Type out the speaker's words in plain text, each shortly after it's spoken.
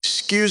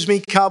Excuse Me,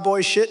 Cowboy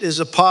Shit is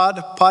a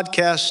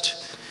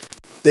podcast.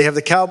 They have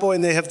the cowboy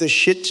and they have the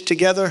shit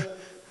together.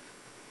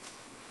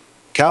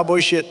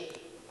 Cowboy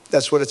shit,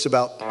 that's what it's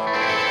about.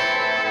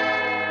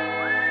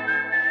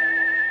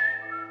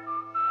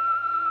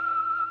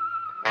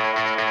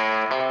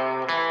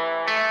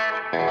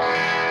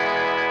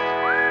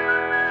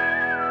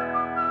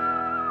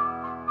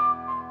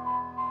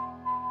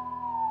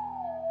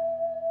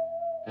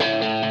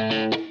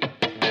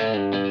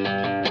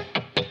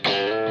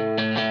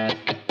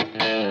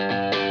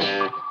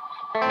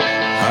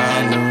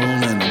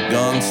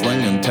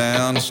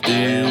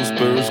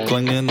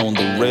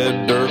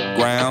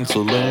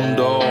 Saloon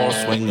door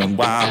swinging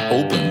wide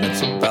open,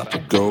 it's about to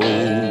go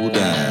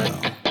down.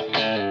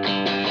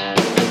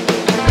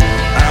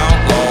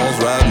 Outlaws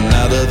riding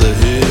out of the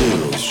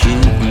hills,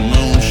 shooting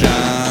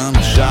moonshine,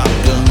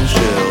 shotgun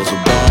shells.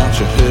 A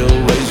bunch of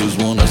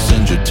hellraisers wanna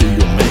send you to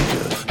your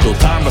maker. So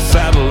time to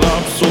saddle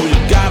up, so you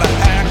gotta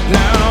act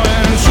now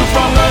and shoot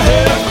from the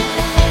hip.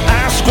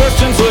 Ask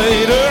questions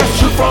later,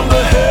 shoot from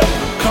the hip.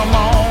 Come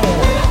on.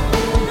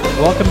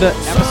 Welcome to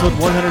episode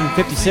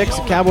 156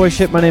 of Cowboy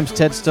Shit. My name's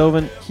Ted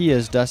Stoven. He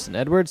is Dustin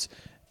Edwards.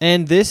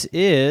 And this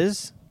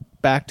is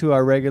back to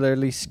our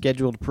regularly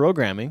scheduled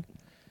programming.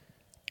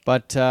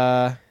 But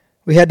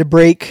we had to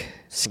break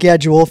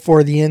schedule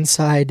for the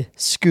inside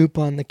scoop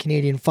on the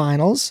Canadian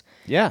finals.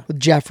 Yeah. With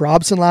Jeff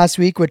Robson last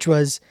week, which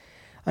was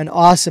an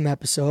awesome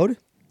episode.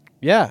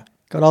 Yeah.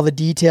 Got all the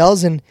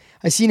details. And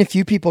I seen a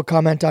few people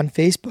comment on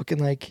Facebook and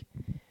like,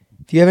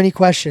 if you have any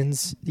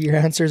questions, your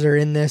answers are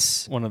in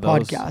this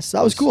podcast. So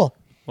that was cool.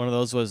 One of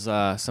those was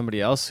somebody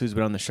else who's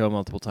been on the show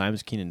multiple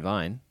times, Keenan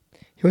Vine.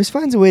 He always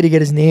finds a way to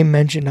get his name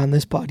mentioned on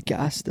this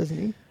podcast, doesn't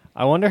he?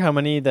 I wonder how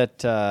many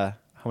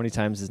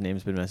times his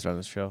name's been mentioned on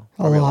this show.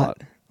 Probably a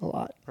lot.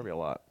 Probably a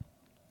lot.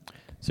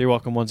 So you're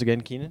welcome once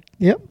again, Keenan.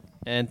 Yep.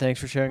 And thanks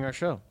for sharing our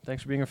show.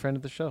 Thanks for being a friend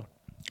of the show.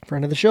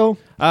 Friend of the show.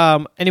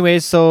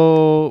 Anyways,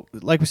 so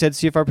like we said,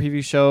 CFR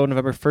preview show,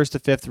 November 1st to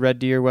 5th, Red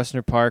Deer,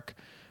 Western Park.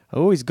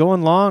 Oh, he's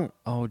going long.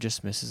 Oh,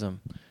 just misses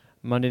him.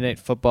 Monday Night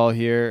Football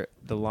here.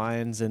 The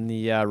Lions and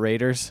the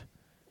Raiders.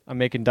 I'm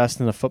making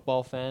Dustin a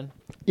football fan.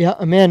 Yeah,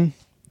 I'm in.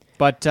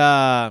 But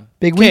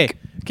big week.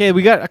 Okay,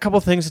 we got a couple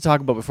things to talk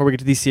about before we get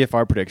to these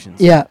CFR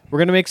predictions. Yeah. We're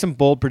going to make some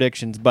bold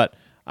predictions, but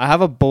I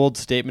have a bold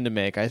statement to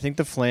make. I think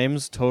the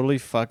Flames totally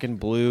fucking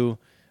blew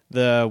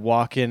the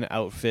walk-in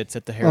outfits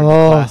at the Heritage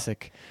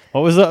Classic.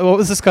 What was the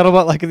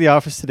scuttlebutt like in the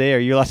office today? Are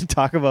you allowed to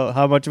talk about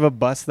how much of a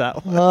bust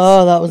that was?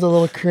 Oh, that was a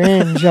little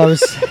cringe.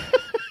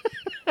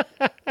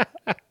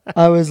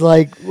 I was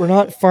like, we're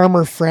not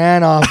Farmer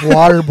Fran off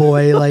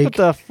Waterboy. Like, what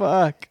the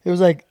fuck? It was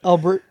like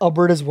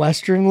Alberta's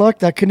Western look.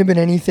 That couldn't have been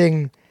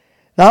anything.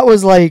 That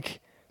was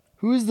like,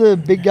 who's the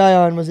big guy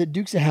on? Was it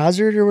Dukes of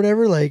Hazzard or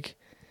whatever? Like,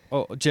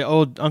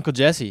 Uncle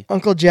Jesse.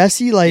 Uncle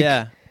Jesse, like,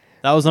 yeah,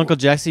 that was Uncle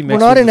Jesse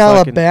mixed. We're not with in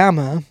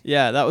Alabama.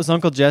 Yeah, that was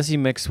Uncle Jesse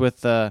mixed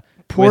with a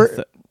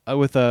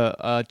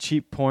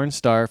cheap porn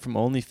star from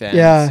OnlyFans.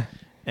 Yeah,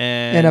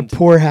 and a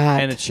poor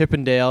hat, and a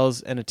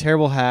Chippendales, and a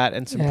terrible hat,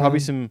 and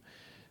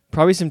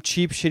probably some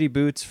cheap shitty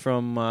boots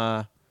from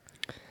I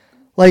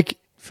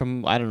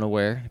don't know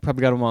where.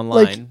 Probably got them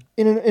online. Like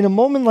in a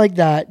moment like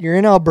that, you're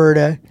in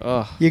Alberta.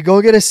 Ugh. You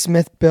go get a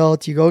Smith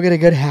built. You go get a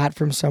good hat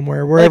from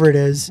somewhere, wherever it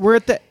is. We're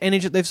at the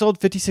NHL. They've sold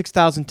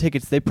 56,000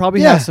 tickets. They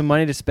probably have some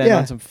money to spend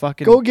on some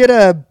fucking. Go get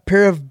a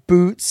pair of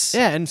boots.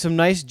 Yeah, and some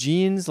nice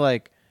jeans.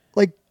 Like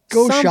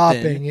go something.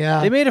 Shopping.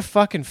 Yeah, they made a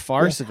fucking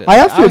farce of it. I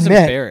have to was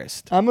admit,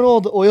 embarrassed. I'm an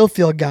old oil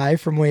field guy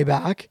from way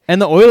back,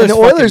 and the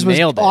Oilers was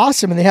nailed it.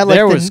 Awesome, and they had they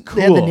had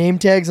the name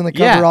tags and the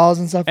coveralls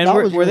and stuff. And that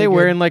were really they good.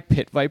 wearing like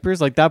pit vipers?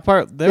 Like that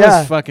part, that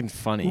was fucking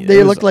funny.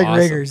 They looked like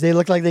riggers. They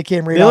looked like they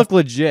came right. They off look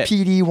legit.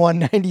 PD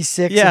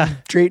 196. Yeah, in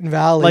Drayton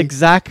Valley. Like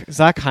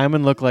Zach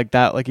Hyman looked like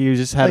that. Like he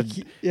just had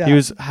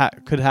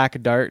could hack a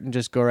dart and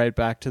just go right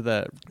back to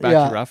to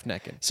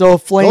roughnecking. So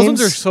Flames, those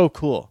ones are so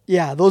cool.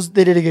 Yeah,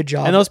 they did a good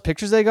job. And those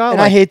pictures they got.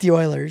 And I hate the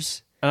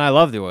Oilers. And I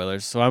love the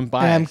Oilers, so I'm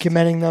biased. And I'm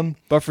commending them.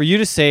 But for you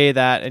to say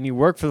that, and you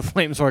work for the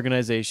Flames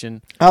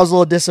organization, I was a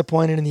little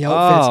disappointed in the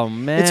outfits. Oh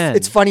man,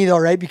 it's funny though,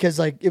 right? Because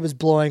like it was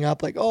blowing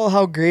up, like, oh,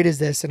 how great is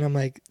this? And I'm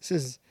like,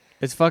 it's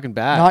fucking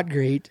bad. Not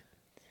great.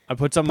 I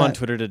put something on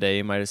Twitter today.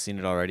 You might have seen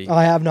it already. Oh,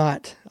 I have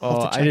not.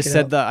 I just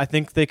said that I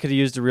think they could have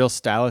used a real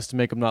stylist to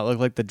make them not look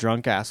like the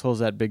drunk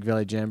assholes at Big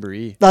Valley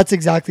Jamboree. That's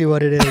exactly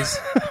what it is.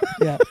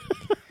 Yeah.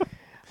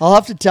 I'll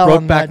have to tell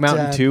him Brokeback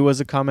Mountain 2 was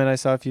a comment I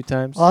saw a few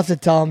times. I'll have to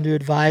tell him to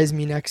advise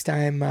me next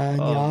time in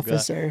the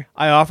office.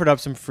 I offered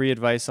up some free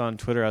advice on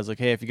Twitter. I was like,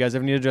 hey, if you guys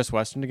ever need to dress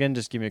Western again,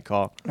 just give me a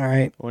call. All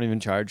right. I won't even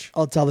charge.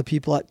 I'll tell the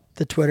people at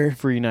the Twitter.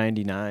 Free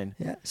 99.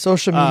 Yeah.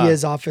 Social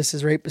media's office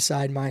is right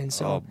beside mine.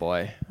 So oh,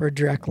 boy. We're a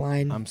direct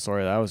line. I'm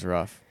sorry. That was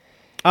rough.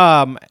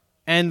 And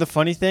the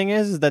funny thing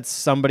is that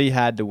somebody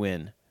had to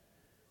win.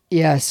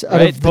 Yes.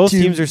 Right? Both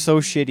teams are so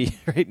shitty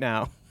right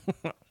now.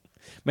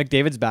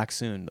 McDavid's back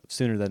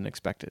sooner than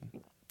expected.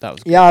 That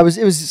was good. Yeah, it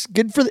was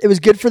good for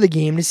the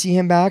game to see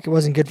him back. It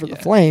wasn't good for the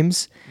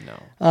Flames.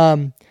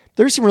 No.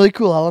 There's some really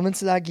cool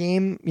elements of that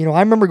game. You know,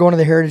 I remember going to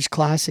the Heritage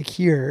Classic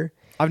here.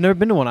 I've never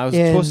been to one. I was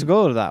supposed to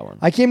go to that one.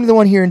 I came to the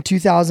one here in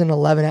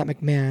 2011 at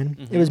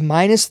McMahon. It was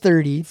minus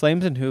 30.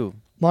 Flames and who?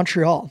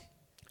 Montreal.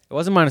 It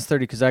wasn't minus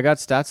 30 because I got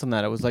stats on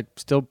that. It was like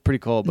still pretty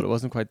cold, but it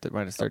wasn't quite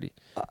minus 30.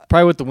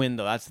 Probably with the wind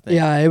though. That's the thing.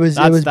 Yeah, it was.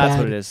 That's bad.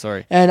 what it is.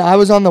 Sorry. And I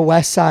was on the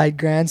west side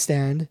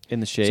grandstand In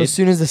the shade. So as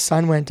soon as the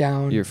sun went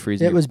down, You're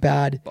freezing. It was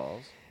bad.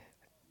 Balls.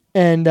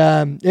 And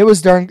it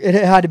was darn. It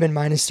had to have been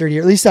minus 30.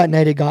 Or at least that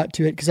night it got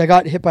to it because I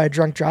got hit by a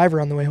drunk driver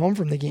on the way home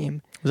from the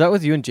game. Was that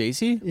with you and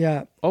JC?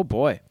 Yeah. Oh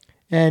boy.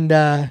 And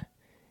I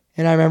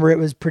remember it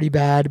was pretty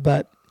bad,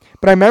 but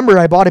I remember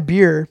I bought a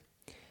beer,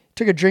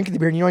 took a drink of the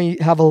beer, and you know you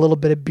have a little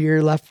bit of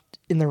beer left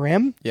in the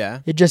rim? Yeah.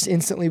 It just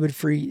instantly would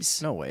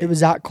freeze. No way. It was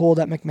that cold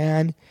at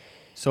McMahon.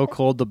 So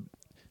cold.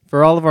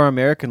 For all of our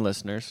American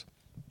listeners,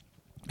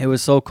 it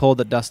was so cold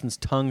that Dustin's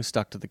tongue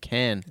stuck to the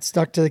can. It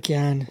stuck to the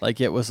can.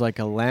 Like it was like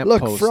a lamp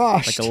Look, post.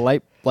 frost.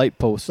 Like a light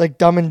post. It's like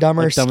Dumb and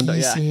Dumber Like Dumb and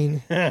ski Dumb-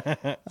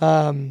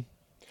 scene.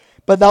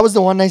 But that was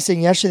the one nice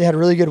thing. Yesterday they had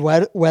really good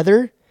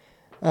weather.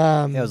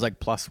 Yeah, it was like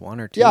 +1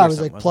 or 2. Yeah, or it was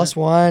like something, wasn't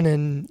 +1,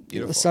 and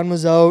Beautiful. the sun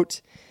was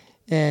out,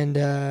 and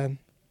the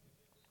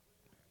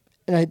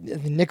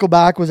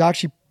Nickelback was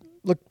actually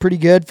looked pretty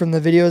good from the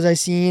videos I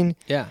seen.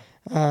 Yeah.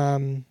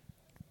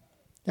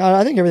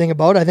 I think everything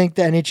about it. I think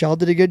the NHL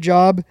did a good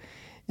job,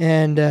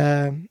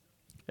 and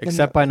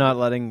Except by not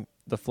letting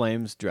the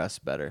Flames dress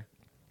better.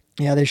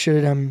 yeah, they should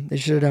have done. They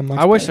should have done much.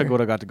 I wish I better. would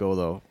have got to go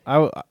though.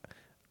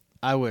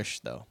 I wish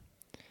though.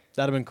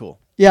 That'd have been cool.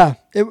 Yeah,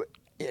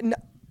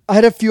 I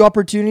had a few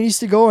opportunities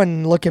to go,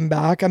 and looking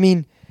back, I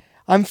mean,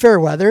 I'm fair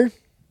weather.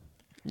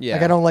 Yeah.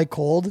 Like I don't like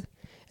cold,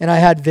 and I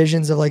had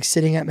visions of like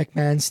sitting at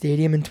McMahon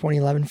Stadium in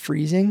 2011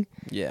 freezing,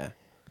 Yeah.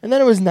 and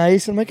then it was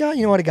nice. I'm like, oh,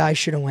 you know what, a guy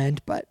should have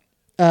went. But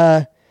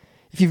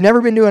if you've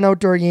never been to an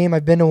outdoor game,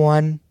 I've been to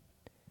one.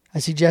 I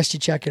suggest you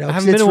check it out. I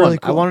 'cause haven't been it's to really one.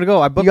 cool. I wanted to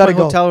go. I booked gotta my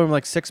go. hotel room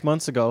like 6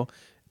 months ago,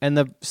 and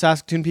the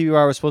Saskatoon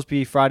PBR was supposed to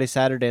be Friday,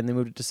 Saturday, and they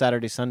moved it to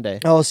Saturday, Sunday.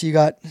 Oh, so you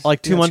got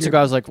Like 2 that's months your- ago,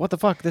 I was like, "What the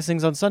fuck? This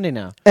thing's on Sunday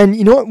now." And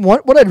you know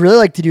what I'd really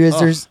like to do is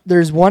Oh.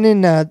 there's one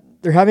in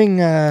they're having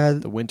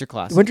The Winter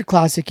Classic, the Winter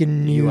Classic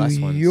in The New US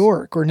ones.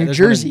 York or And New there's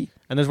one in- Jersey.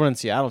 and there's one in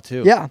Seattle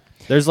too. Yeah,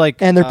 There's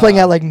like, and they're playing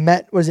at like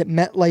MetLife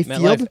MetLife,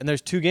 Field. and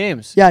there's 2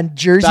 games. Yeah, and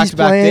Jersey's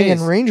Back-to-back playing days.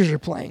 and Rangers are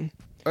playing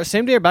Or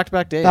same day or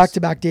back-to-back days. back to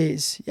back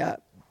days. Yeah,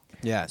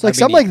 Yeah. so like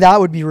something like that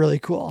would be really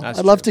cool. That's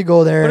I'd love true. to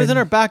go there. But it's in and-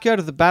 our backyard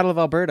of the Battle of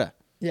Alberta,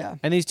 yeah,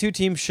 and these 2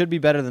 teams should be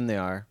better than they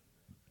are.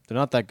 They're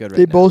not that good right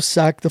they now. both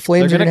suck. The They're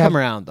Flames are gonna gonna come have.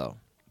 around though.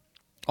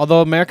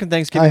 Although American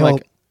Thanksgiving, I like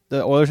hope.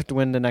 the Oilers have to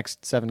win the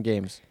next 7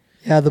 games.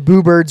 Yeah, the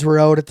Boo Birds were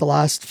out at the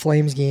last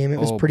Flames game. It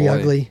was Oh, pretty boy.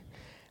 ugly.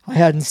 I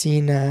hadn't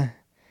seen that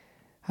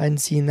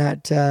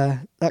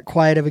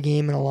quiet of a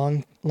game in a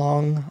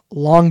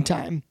long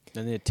time.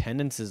 And the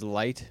attendance is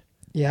light.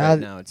 Yeah, Right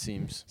now it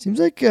seems. seems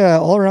like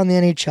all around the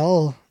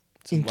NHL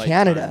Some in light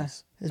Canada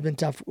times. has been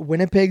tough.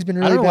 Winnipeg's been I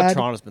really don't know what bad.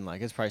 Toronto's been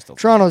like. It's probably still.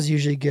 Toronto's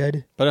usually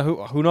good. But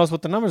who knows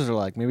what the numbers are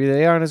like? Maybe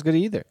they aren't as good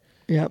either.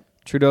 Yep,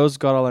 Trudeau's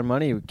got all their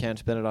money. We can't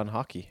spend it on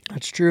hockey.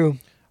 that's true.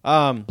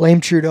 Um,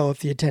 Blame Trudeau if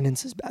the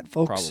attendance is bad,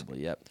 folks.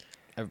 Probably. Yep.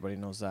 Everybody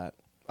knows that.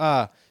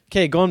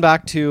 Okay, going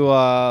back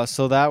to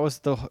so that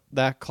was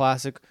that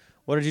classic.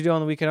 What did you do on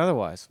the weekend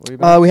otherwise? What have you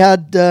been We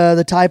had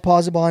the Ty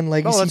Posabon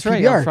Legacy oh, that's PBR.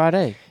 right. On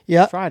Friday.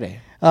 Yeah.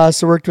 Friday.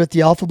 So worked with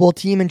the Alpha Bowl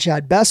team and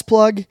Chad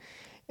Bestplug.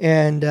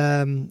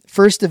 And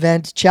first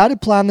event, Chad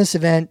had planned this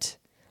event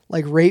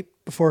like right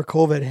before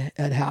COVID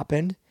had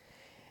happened.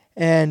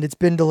 And it's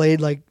been delayed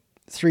like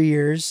 3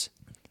 years.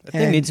 That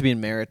thing And- needs to be in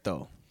Merritt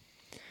though.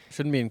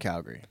 Shouldn't be in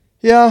Calgary.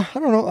 Yeah, I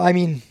don't know. I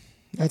mean,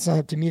 that's not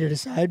up to me to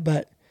decide,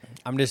 but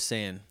I'm just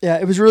saying. yeah,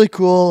 it was really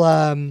cool.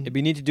 If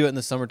you need to do it in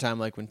the summertime,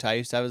 like when Ty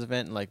used to have his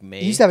event in like May.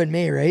 He used to have it in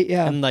May, right?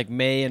 Yeah. And like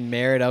May and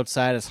Merritt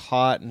outside is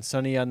hot and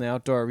sunny on the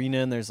outdoor arena,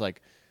 and there's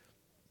like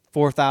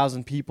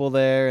 4,000 people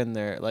there, and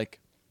they're like.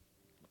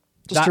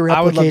 Just to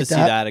I would love to replicate see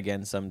that. that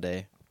again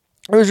someday.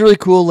 It was really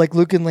cool. Like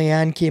Luke and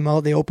Leanne came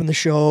out. They opened the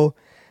show.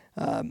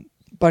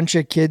 Bunch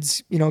of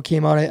kids,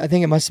 came out. I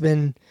think it must have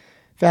been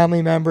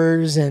family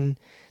members, and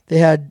they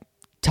had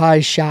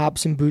Ty's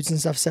shops and boots and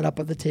stuff set up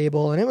at the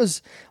table, and it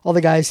was all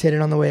the guys hit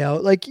it on the way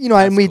out. Like and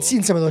That's we'd cool.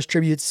 seen some of those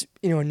tributes,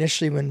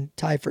 initially when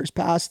Ty first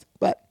passed.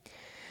 But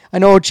I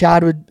know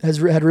Chad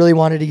had really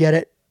wanted to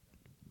get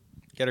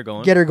Get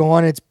her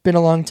going. It's been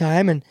a long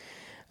time, and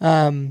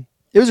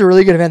it was a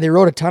really good event. They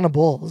rode a ton of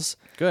bulls.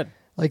 Good.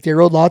 Like they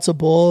rode lots of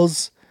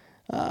bulls.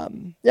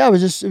 It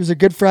was a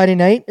good Friday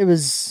night. It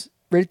was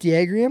right at the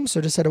Agrium, so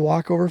just had to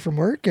walk over from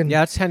work, and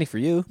Yeah, it's handy for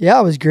you. yeah,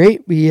 it was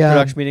great. We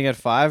Production meeting at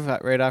 5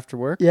 right after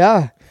work.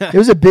 yeah, it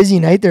was a busy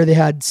night there. They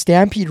had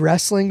Stampede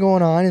Wrestling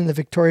going on in the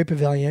Victoria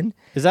Pavilion.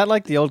 Is that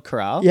like the old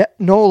corral? Yeah,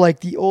 no, like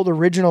the old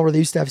original where they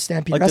used to have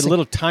Stampede Like the Wrestling.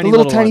 little tiny the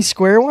little little tiny one.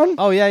 square one.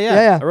 Oh yeah, yeah.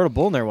 Yeah. I rode a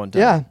bull in there one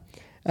time.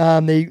 Yeah,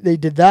 they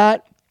did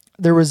that.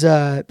 There was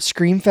a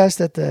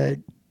Screamfest at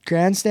the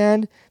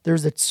grandstand. There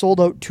was a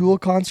sold out Tool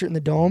concert in the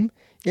Dome.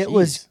 It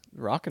was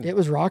rocking.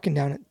 rocking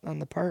down on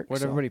the park. Where'd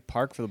so. everybody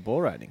park for the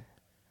bull riding?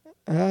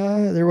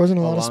 There wasn't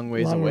a A lot long of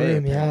ways lot of away.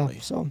 room, Apparently.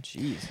 yeah. So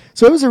Jeez.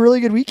 it was a really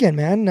good weekend,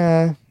 man.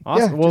 Awesome.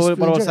 Yeah, what just about really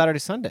enjoyed it. Saturday,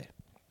 Sunday?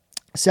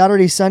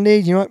 Saturday, Sunday,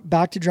 you know what?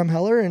 Back to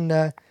Drumheller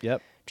and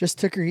Yep. just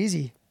took her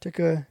easy. Took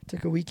a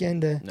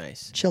weekend to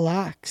Nice.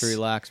 chillax. To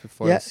relax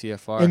before Yeah. the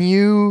CFR. And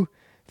you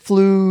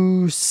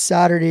flew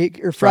Saturday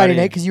or Friday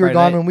night because you were Friday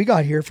gone night. when we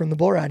got here from the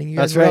bull riding. You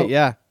That's guys were right. out.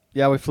 Yeah.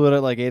 Yeah. We flew it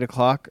at like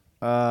 8:00.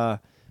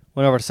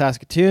 Went over to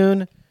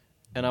Saskatoon,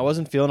 and I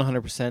wasn't feeling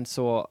 100%.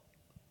 So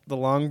the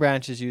Long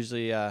Branch is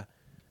usually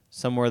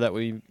somewhere that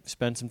we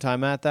spend some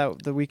time at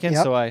the weekend.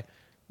 Yep. So I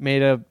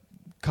made a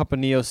cup of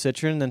Neo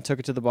Citron, then took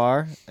it to the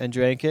bar and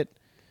drank it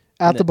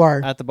At the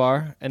bar. At the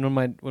bar, and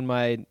when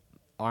my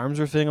arms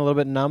were feeling a little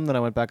bit numb, then I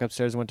went back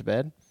upstairs and went to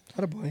bed.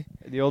 Attaboy.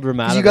 The old rheumatoid.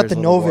 Because you got the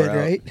Novid,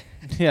 right?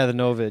 Yeah, the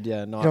Novid.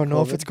 Yeah, not You don't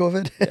know if COVID. it's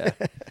COVID?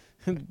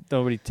 Yeah.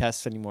 Nobody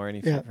tests anymore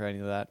Yeah. for any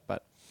of that.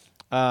 But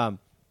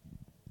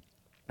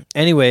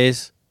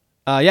anyways,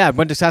 yeah, I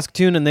went to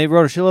Saskatoon and they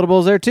rode a shitload of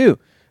bulls there too.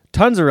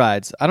 Tons of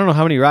rides. I don't know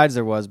how many rides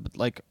there was, but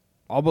like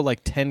all but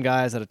like 10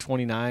 guys at a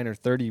 29 or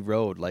 30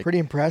 rode. Like Pretty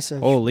impressive.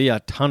 holy, a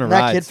ton of that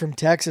rides. kid from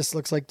Texas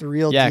looks like the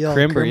real yeah, deal.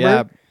 Crimber,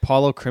 yeah.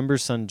 Paulo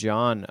Crimber's son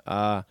John.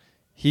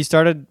 He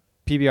started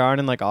PBR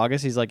in like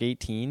August. He's like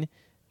 18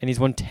 and he's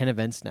won 10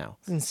 events now.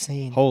 It's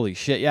insane. Holy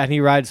shit. Yeah, and he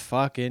rides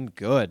fucking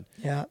good.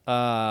 Yeah.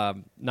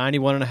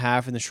 91 and a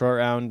half in the short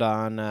round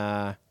on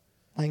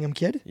Langham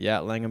kid? yeah,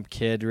 Langham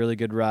Kid, really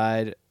good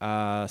ride.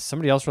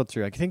 Somebody else rode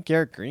through. I think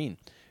Garrett Green.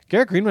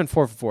 Garrett Green went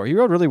 4 for 4. He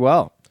rode really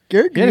well.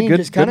 Garrett He had a Green good-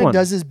 just good kind of one.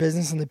 does his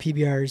business in the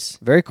PBRs.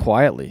 Very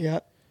quietly. Yeah.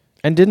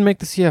 And didn't make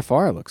the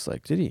CFR, it looks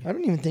like, did he? I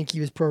don't even think he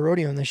was pro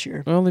rodeo this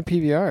year. Only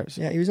PBRs.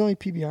 Yeah, he was only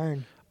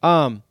PBRing.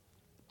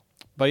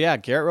 But yeah,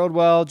 Garrett rode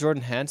well.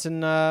 Jordan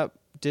Hansen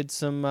did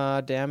some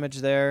damage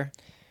there.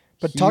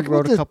 But He talk about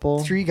rode a the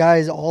couple. three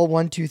guys, all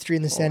 1, 2, 3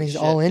 in the standings,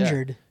 shit, all yeah.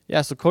 injured.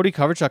 Yeah, so Cody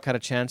Coverchuk had a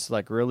chance to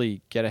like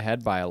really get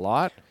ahead by a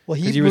lot. Well,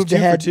 'cause he was moved 2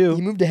 for ahead. 2.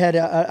 He moved ahead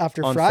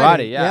after On Friday.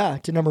 Friday, yeah.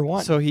 to number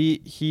 1. So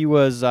he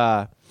was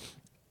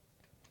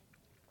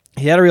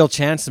he had a real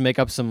chance to make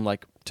up some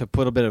like to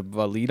put a bit of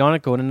a lead on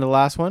it going into the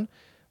last one,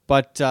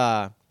 but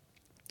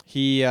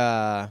he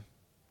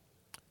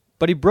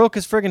broke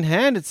his friggin'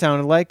 hand. It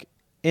sounded like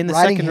in the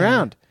Riding second hand.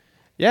 round.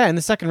 Yeah, in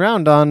the second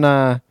round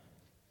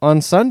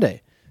on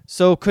Sunday.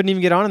 So couldn't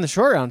even get on in the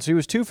short round. So he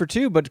was 2 for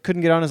 2, but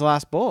couldn't get on his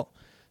last bull.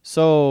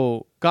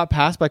 So got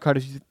passed by quite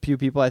a few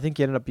people. I think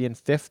he ended up being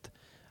 5th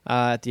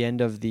at the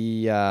end of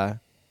the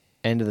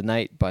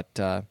night.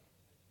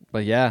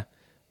 But yeah,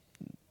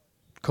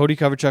 Cody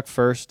Coverchuk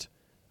first.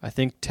 I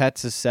think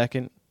Tetz is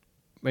second.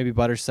 Maybe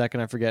Butter's second.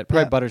 I forget.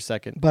 Probably Yeah. Butter's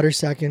second. Butter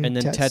second. And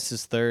then Tetz. Tetz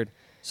is third.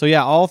 So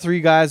yeah, all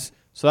three guys.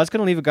 So that's going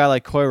to leave a guy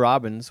like Coy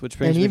Robbins, which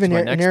brings And me even to my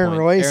Aaron next point.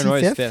 Roy, is Aaron he Roy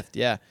is fifth?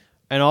 Yeah.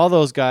 And all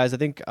those guys, I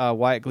think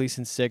Wyatt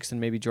Gleason 6th and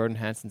maybe Jordan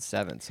Hansen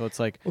 7th. So it's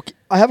like Okay,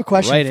 I have a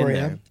question Right for in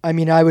you. there. I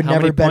mean, I would How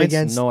never many bet points?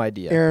 against No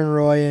idea. Aaron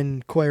Roy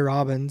and Coy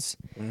Robbins.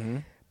 Mm-hmm.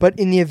 But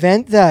in the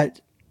event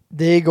that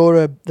they go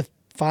to the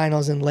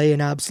finals and lay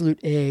an absolute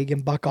egg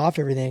and buck off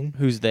everything,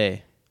 Who's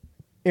they?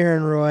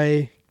 Aaron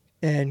Roy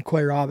and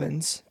Coy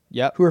Robbins,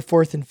 Yep. who are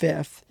 4th and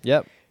 5th,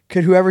 Yep.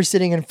 could whoever's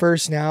sitting in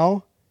first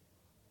now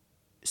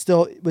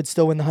would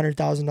still win the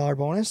 $100,000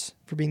 bonus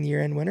for being the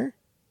year-end winner?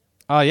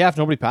 Yeah, if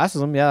nobody passes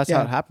them, yeah, that's how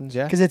Yeah. it happens,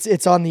 yeah. Because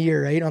it's on the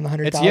year, right? On the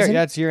 100,000.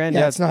 It's year end.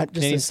 Yeah, Yeah, it's not just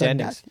Canadian a sudden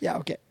standings. death. Yeah,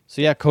 okay.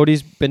 So yeah,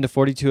 Cody's been to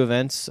 42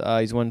 events.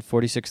 He's won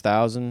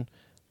 46,000.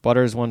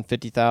 Butter's won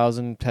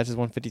 50,000. Tetch has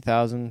won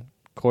 50,000.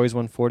 Coy's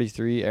won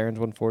 43. Aaron's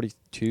won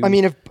 42. I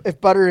mean,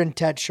 if Butter and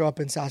Ted show up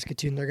in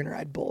Saskatoon, they're gonna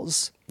ride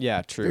bulls.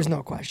 yeah, true. There's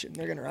no question.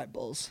 They're gonna ride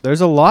bulls.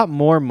 There's a lot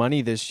more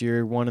money this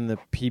year won in the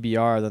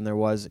PBR than there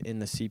was in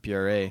the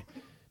CPRA.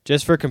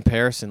 Just for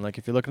comparison, like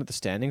if you're looking at the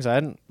standings, I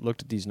hadn't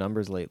looked at these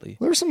numbers lately.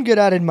 There's some good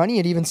added money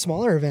at even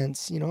smaller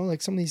events. You know,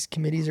 like some of these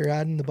committees are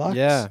adding the bucks.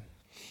 Yeah.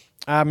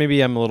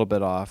 Maybe I'm a little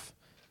bit off.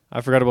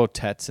 I forgot about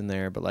Tetz in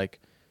there, but like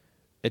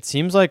it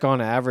seems like on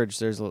average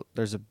there's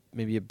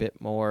maybe a bit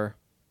more.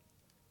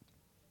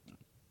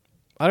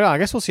 I don't know. I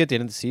guess we'll see at the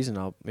end of the season.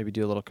 I'll maybe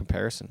do a little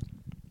comparison.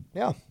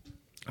 Yeah.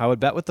 I would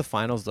bet with the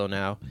finals though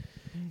now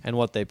and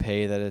what they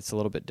pay that it's a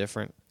little bit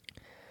different.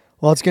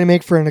 Well, it's gonna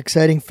make for an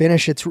exciting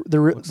finish. It's Looks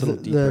a little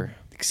the deeper.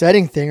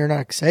 exciting thing, or not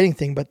exciting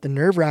thing, but the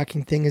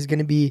nerve-wracking thing is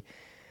gonna be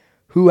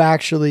who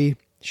actually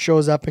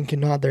shows up and can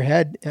nod their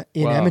head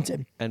in Well,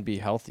 Edmonton. and be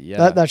healthy.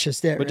 Yeah. That's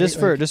just it. But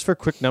right? just for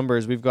quick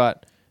numbers, we've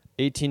got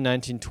 18,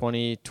 19,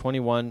 20,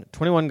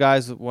 21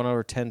 guys that won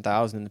over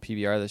 10,000 in the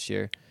PBR this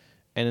year,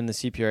 and in the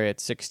CPRA at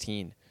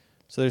 16.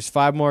 So there's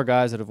 5 more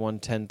guys that have won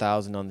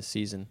 10,000 on the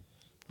season.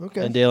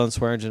 Okay. And Dalen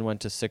Swearingen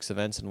went to 6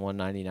 events and won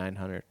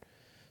 9,900.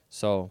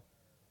 So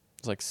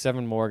it's like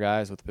 7 more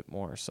guys with a bit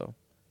more. So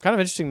kind of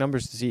interesting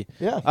numbers to see.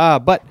 Yeah.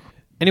 But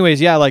anyways,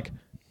 yeah, like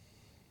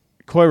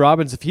Coy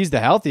Robbins, if he's the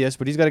healthiest,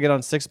 but he's got to get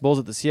on 6 bulls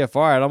at the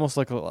CFR, I'd almost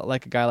like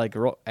a guy like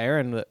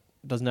Aaron that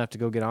doesn't have to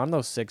go get on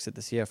those 6 at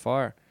the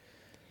CFR.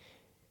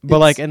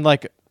 But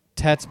It's-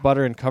 Tetz,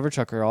 Butter, and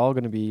Coverchuk are all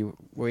going to be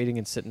waiting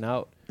and sitting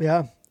out.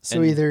 Yeah. So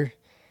And- either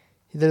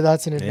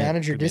that's an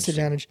advantage or could be interesting.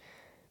 disadvantage.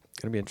 It's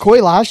going to be interesting.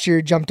 Coy last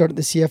year jumped out at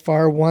the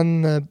CFR,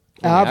 won the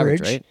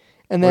average, right?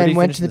 and Where did then he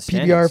went finish to the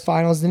in the PBR standings?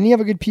 finals. Didn't he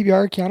have a good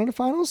PBR Canada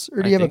finals,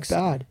 or do you have think a so.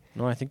 bad?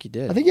 No, I think he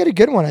did. I think he had a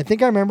good one. I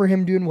think I remember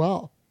him doing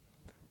well.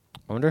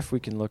 I wonder if we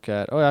can look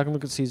at. Oh, yeah, I can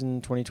look at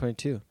season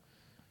 2022.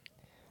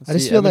 I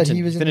just feel that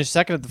he was finished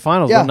second at the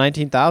finals. Yeah. Won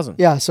 19,000.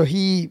 Yeah, so for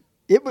him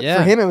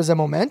it was a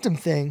momentum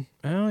thing.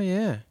 Oh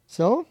yeah.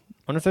 So I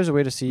wonder if there's a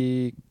way to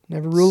see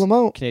never rule him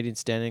out. Canadian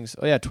standings.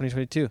 Oh yeah,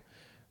 2022.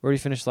 Where did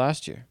he finish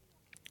last year?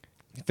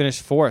 He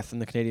finished 4th in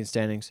the Canadian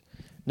standings.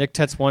 Nick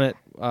Tetz won it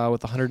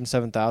with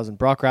 107,000.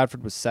 Brock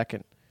Radford was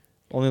second.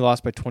 Only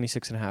lost by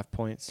 26.5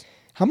 points.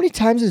 How many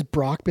times has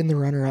Brock been the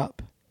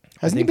runner-up?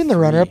 Hasn't he think been the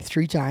runner-up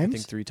 3 3 times? I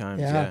think 3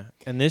 times, Yeah. yeah.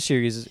 And this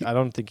year, I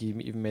don't think he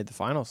even made the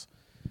finals.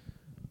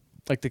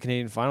 Like the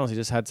Canadian finals, he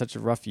just had such a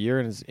rough year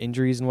and his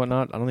injuries and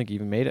whatnot. I don't think he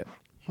even made it.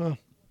 Huh.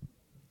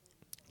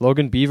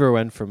 Logan Beaver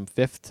went from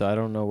 5th to I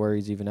don't know where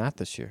he's even at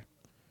this year.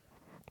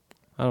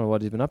 I don't know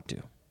what he's been up to.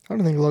 I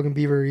don't think Logan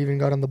Beaver even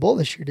got on the bull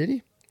this year, did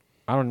he?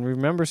 I don't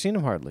remember seeing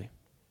him hardly.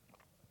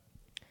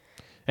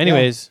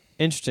 Anyways,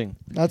 interesting.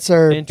 That's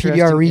our Interesting,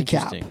 PBR recap.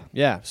 interesting.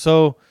 Yeah,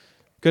 so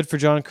good for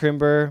John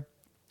Crimber.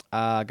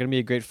 Going to be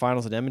a great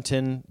finals at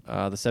Edmonton,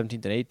 the 17th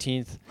and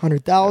 18th.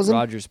 100,000.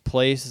 Rogers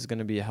Place is going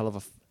to be a hell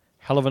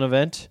of an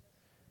event.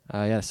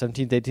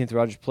 17th, 18th,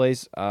 Rogers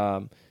Place.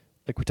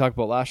 Like we talked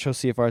about last show,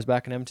 CFR is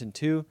back in Edmonton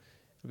too.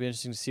 It'll be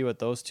interesting to see what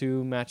those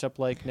two match up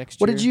like next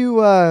What year.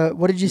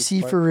 did you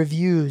see for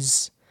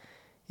reviews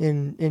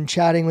in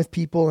chatting with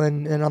people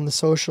and on the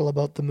social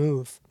about the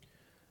move?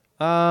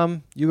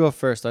 You go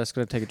first. I'm just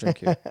going to take a drink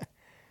here.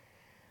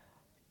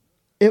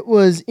 It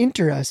was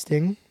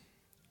interesting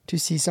to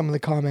see some of the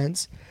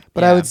comments,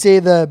 but I Yeah. would say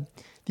the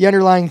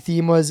underlying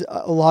theme was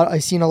I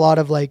seen a lot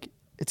of like,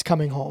 it's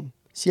coming home.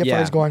 CFR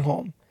Yeah. is going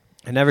home.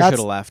 I never should have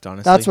left,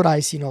 honestly. That's what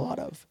I seen a lot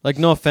of. Like,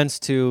 no offense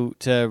to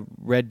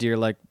Red Deer,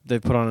 like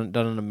they've done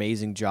an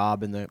amazing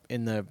job in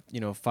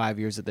the 5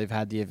 years that they've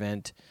had the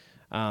event.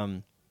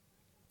 The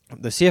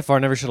CFR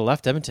never should have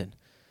left Edmonton.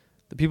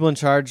 The people in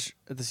charge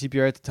at the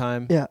CPR at the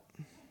time Yeah.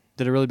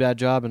 did a really bad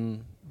job,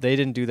 and they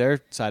didn't do their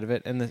side of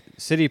it. And the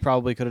city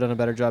probably could have done a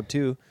better job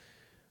too.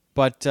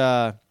 But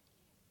There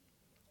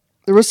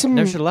was some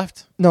never should have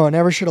left. No, it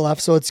never should have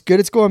left. So it's good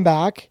it's going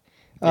back.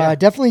 Yeah.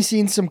 Definitely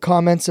seen some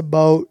comments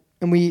about,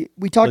 and we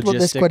talked about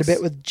this quite a Logistics.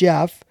 bit with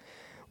Jeff.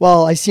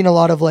 Well, I seen a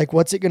lot of like,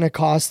 what's it going to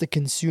cost the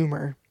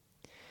consumer?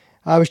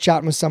 I was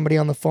chatting with somebody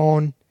on the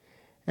phone,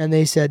 and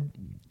they said,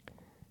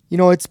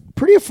 it's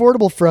pretty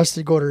affordable for us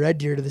to go to Red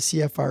Deer to the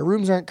CFR.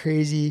 Rooms aren't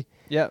crazy.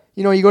 Yeah.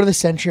 You go to the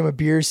Centrium, a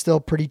beer is still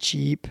pretty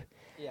cheap.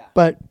 Yeah.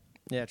 But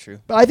True.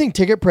 I think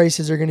ticket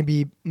prices are going to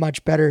be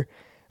much better.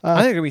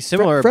 I think it'll be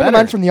similar or A friend of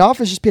better. mine from the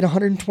office just paid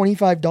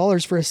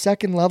 $125 for a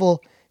second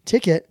level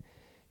ticket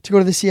to go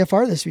to the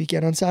CFR this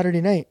weekend on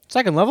Saturday night.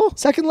 Second level?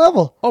 Second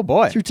level. Oh,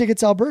 boy. Through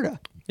Tickets Alberta.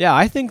 Yeah,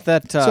 I think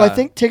that... So I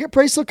think ticket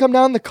price will come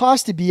down. The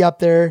cost to be up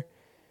there,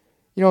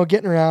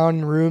 getting around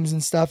in rooms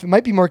and stuff. It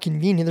might be more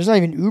convenient. There's not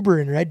even Uber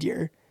in Red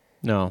Deer.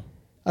 No,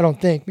 I don't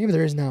think. Maybe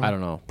there is now. I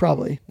don't know.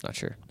 Probably. Not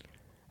sure.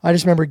 I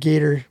just remember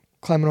Gator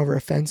climbing over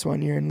a fence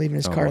one year and leaving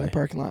his car in the boy.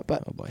 parking lot.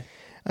 But Oh,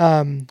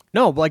 boy.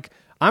 No, like,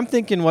 I'm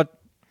thinking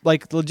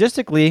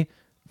logistically,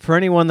 for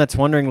anyone that's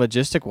wondering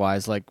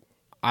logistic-wise, like,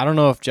 I don't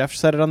know if Jeff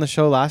said it on the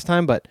show last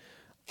time, but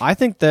I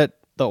think that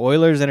the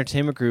Oilers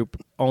Entertainment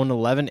Group own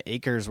 11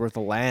 acres worth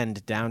of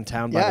land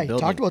downtown by yeah, the you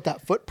building. talked about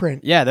that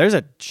footprint. Yeah, there's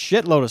a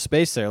shitload of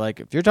space there. Like,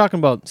 if you're talking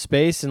about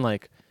space and,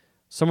 like,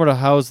 somewhere to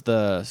house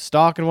the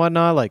stock and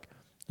whatnot, like,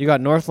 you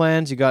got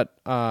Northlands, you got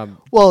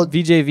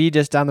VJV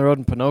just down the road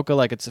in Ponoka.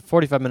 Like, it's a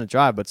 45-minute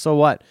drive, but so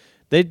what?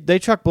 They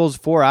truck bulls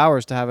 4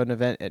 hours to have an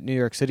event at New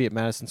York City at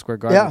Madison Square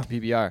Garden with the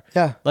PBR.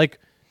 Yeah. Like,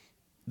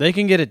 they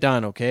can get it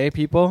done, okay,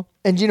 people?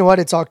 And you know what?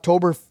 It's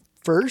October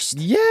 1st.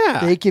 Yeah.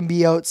 They can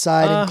be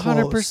outside and close.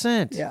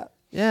 100%. Yeah.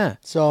 Yeah.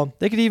 So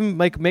They could even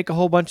make a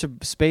whole bunch of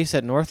space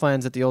at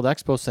Northlands at the old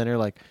Expo Center,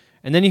 like,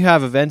 and then you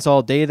have events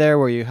all day there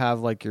where you have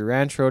like your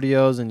ranch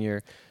rodeos and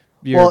your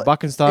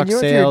buck and stock and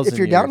sales. If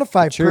you're and down your to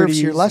 5 perfs, you're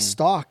maturities less and-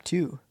 stock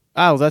too.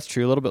 Oh, that's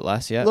true. A little bit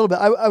less, yeah. A little bit.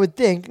 I would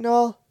think.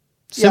 No.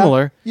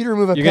 Similar. Yeah, you'd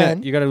remove a You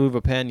pen. got to move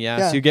a pen, yeah.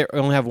 Yeah. So you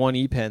only have one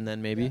e-pen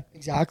then maybe.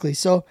 Exactly.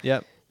 So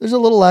Yep. there's a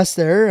little less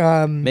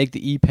there. Make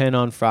the e-pen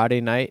on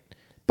Friday night.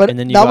 But and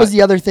then you that was got-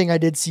 the other thing I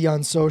did see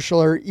on social,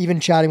 or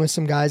even chatting with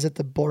some guys at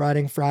the Bull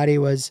Riding Friday,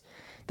 was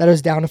that it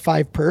was down to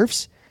 5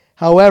 perfs.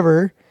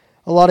 However,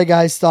 a lot of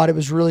guys thought it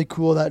was really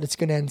cool that it's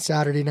going to end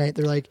Saturday night.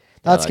 They're like,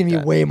 that's like going to be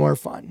that. way more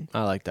fun.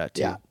 I like that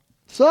too. Yeah.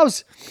 So that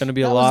was Going to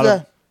be a that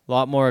was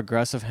lot more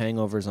aggressive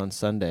hangovers on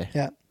Sunday.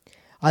 Yeah,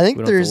 I think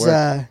We don't have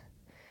to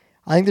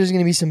there's going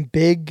to be some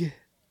big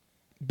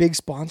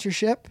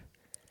sponsorship.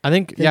 I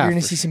think You're going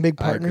to see some big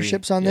I agree.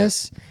 partnerships on Yeah.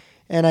 this,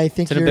 and I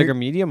think It's in a bigger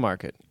media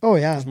market. Oh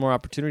yeah, There's more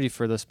opportunity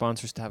for the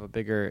sponsors to have a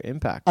bigger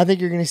impact. I think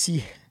you're going to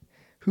see.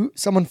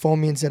 Someone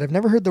phoned me and said, I've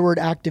never heard the word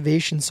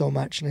activation so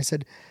much. And I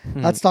said,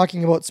 that's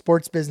talking about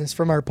sports business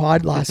from our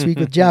pod last week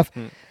with Jeff.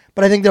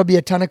 But I think there'll be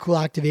a ton of cool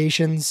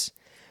activations,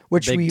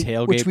 which Big we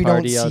tailgate don't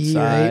party see,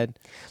 outside. right?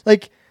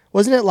 Like,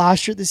 wasn't it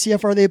last year at the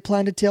CFR they had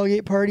planned a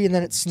tailgate party and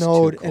then it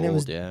snowed Too and it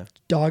was cold, yeah.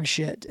 dog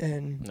shit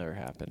and Never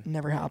happened.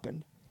 never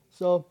happened.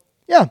 So,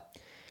 yeah,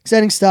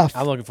 exciting stuff.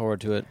 I'm looking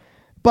forward to it.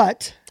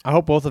 But I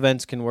hope both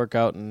events can work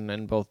out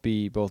and both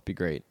be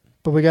great.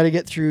 But we got to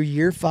get through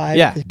year 5.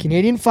 Yeah. The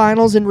Canadian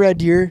finals in Red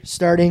Deer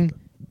starting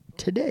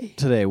today.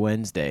 Today,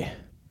 Wednesday.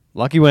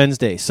 Lucky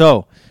Wednesday.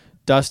 So,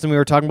 Dustin, we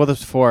were talking about this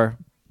before.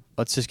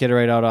 Let's just get it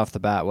right out off the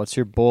bat. What's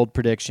your bold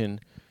prediction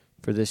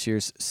for this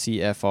year's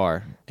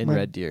CFR in My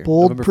Red Deer?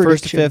 bold November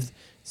prediction. 1st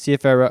to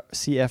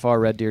 5th,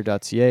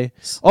 CFRreddeer.ca.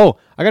 Oh,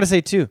 I got to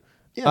say, too,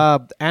 Yeah.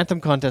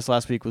 Anthem contest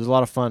last week was a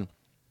lot of fun.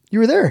 You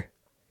were there.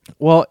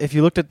 Well, if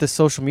you looked at the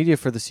social media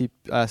for the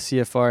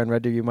CFR in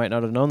Red Deer, you might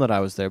not have known that I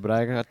was there, but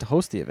I got to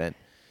host the event.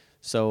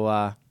 So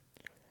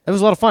it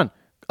was a lot of fun.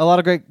 A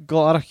lot of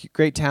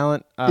great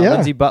talent. Yeah.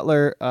 Lindsay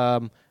Butler,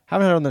 haven't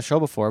had her on the show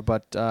before,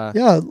 but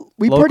Yeah,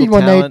 we local partied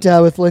one talent. night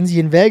with Lindsay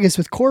in Vegas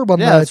with Corb on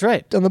that's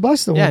right. on the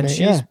bus the Yeah, one and night.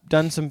 she's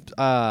done some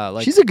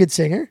She's a good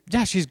singer.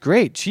 yeah, she's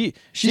great. She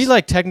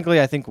like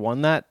technically I think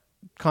won that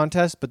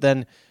contest, but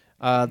then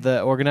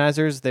the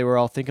organizers, they were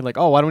all thinking like,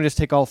 oh, why don't we just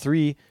take all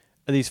 3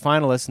 of these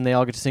finalists and they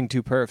all get to sing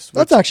 2 perfs?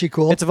 That's which- actually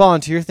cool. It's a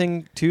volunteer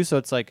thing too, so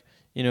it's like,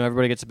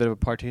 everybody gets a bit of a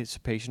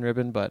participation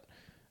ribbon, but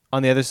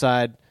on the other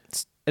side,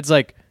 it's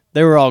like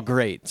they were all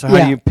great. So how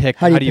Yeah. do you pick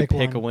How do you pick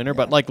pick a one? winner? Yeah.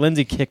 But like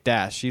Lindsay kicked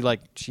ass. She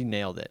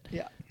nailed it.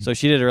 Yeah. So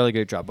she did a really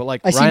good job. But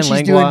like I see Ryan she's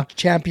Langlois, doing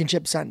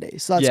championship Sunday,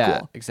 so that's yeah,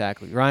 cool.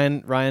 exactly.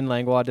 Ryan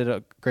Langlois did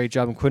a great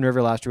job, and Quinn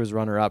River last year was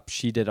runner up.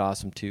 She did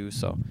awesome too.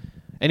 So,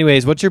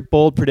 anyways, what's your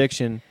bold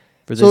prediction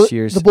for So this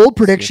year's? the bold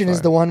prediction is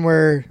CFR? the one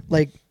where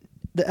like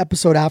the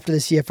episode after the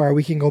CFR,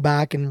 we can go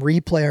back and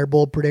replay our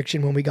bold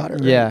prediction when we got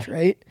it Yeah. right,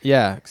 right?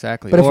 Yeah,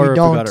 exactly. But if or we if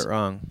don't, we got it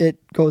wrong. It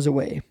goes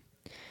away.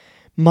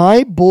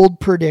 My bold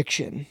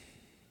prediction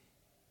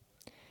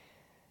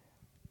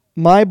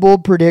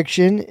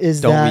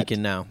is Don't that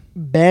weaken now.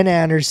 Ben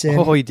Anderson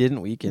Oh, he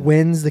didn't weaken.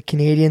 wins the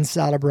Canadian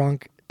Saddle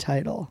Bronc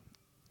title.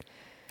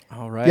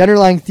 All right. The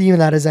underlying theme of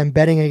that is I'm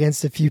betting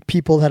against a few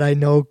people that I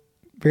know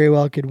very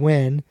well could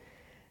win,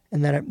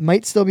 and that it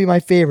might still be my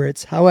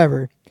favorites.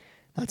 However,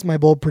 that's my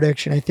bold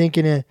prediction. I think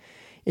in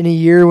a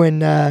year when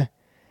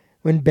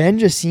Ben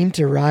just seemed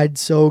to ride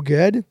so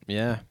good,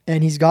 Yeah.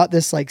 and he's got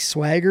this like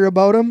swagger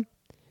about him,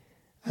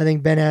 I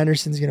think Ben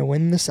Anderson's going to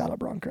win the Saddle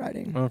Bronc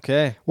riding.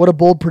 Okay. What a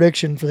bold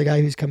prediction for the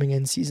guy who's coming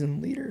in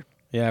season leader.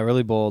 Yeah,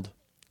 really bold.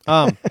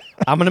 I'm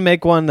gonna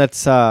make one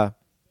that's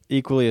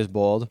equally as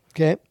bold.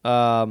 Okay.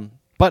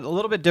 But a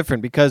little bit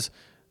different because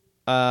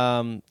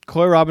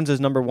Coy Robbins is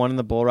number 1 in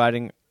the bull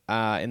riding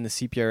in the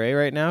CPRA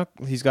right now.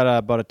 He's got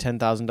about a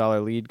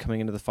 $10,000 lead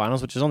coming into the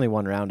finals, which is only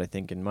 1 round, I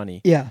think, in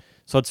money. Yeah.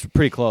 So it's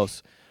pretty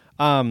close.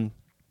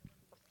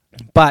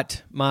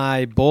 But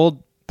my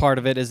bold part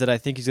of it is that I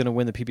think he's going to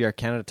win the PBR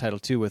Canada title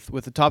too.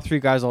 With the top 3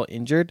 guys all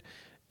injured,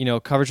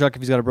 Cover Truck,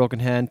 if he's got a broken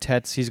hand,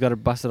 Tets, he's got a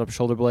busted up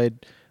shoulder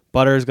blade,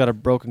 Butter's got a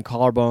broken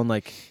collarbone.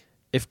 Like,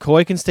 if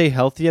Coy can stay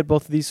healthy at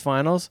both of these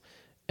finals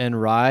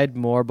and ride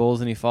more bulls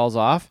than he falls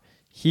off,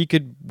 he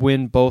could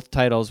win both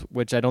titles,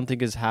 which I don't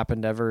think has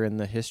happened ever in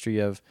the history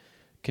of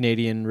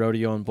Canadian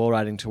rodeo and bull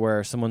riding, to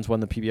where someone's won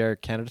the PBR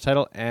Canada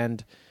title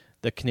and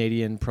the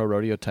Canadian Pro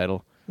Rodeo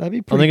title. That'd be I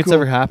don't pretty think cool. it's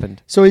ever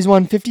happened. So he's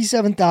won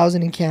 $57,000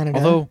 in Canada.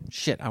 Although,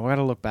 shit, I got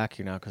to look back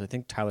here now because I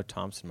think Tyler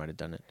Thompson might have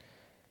done it.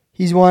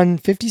 He's won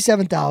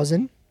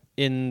 $57,000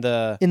 In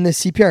the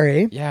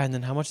CPRA. yeah, and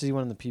then how much does he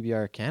win in the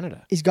PBR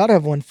Canada? He's got to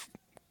have won.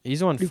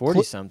 He's won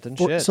 40 something.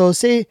 Shit, So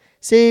say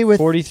with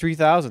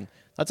 43,000.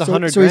 That's so,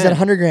 100. so he's at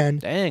grand.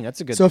 $100,000. Dang, that's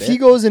a good. So if he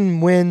bit. goes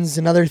and wins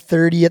another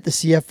 30 at the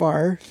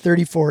CFR,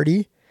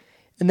 30-40,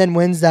 and then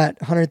wins that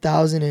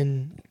 100,000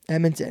 in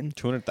Edmonton,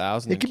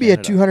 200,000, it could be a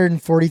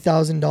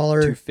 $240,000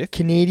 $250.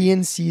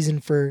 Canadian season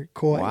for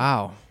Coy.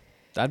 Wow,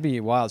 that'd be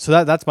wild.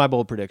 So that's my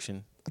bold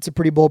prediction. That's a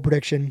pretty bold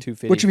prediction,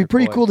 250 which would be for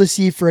pretty Coy. cool to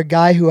see for a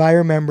guy who I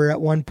remember at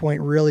one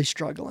point really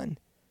struggling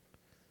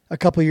a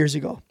couple years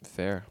ago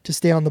Fair. to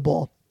stay on the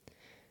bull.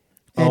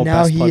 And Oh,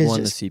 now Best he Plug is won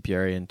just the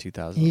CPRA in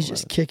 2000. he's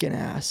just kicking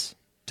ass.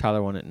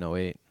 Tyler won it in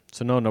 08.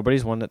 So no,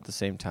 nobody's won at the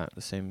same time.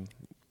 The same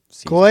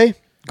season. Coy,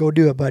 go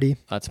do it, buddy.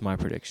 That's my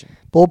prediction.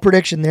 Bold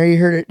prediction. There, you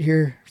heard it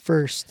here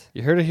first.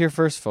 You heard it here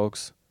first,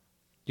 folks.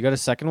 You got a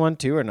second one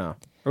too, or no?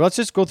 Or let's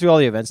just go through all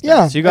the events. Yeah,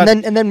 now. So you got,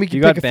 and then we can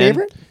you pick got a Ben.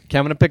 favorite. Okay,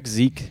 I'm gonna pick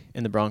Zeke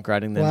in the bronc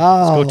riding. Then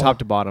Wow. let's go top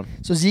to bottom.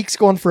 So Zeke's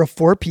going for a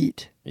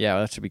 4-peat. Yeah,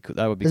 that should be cool.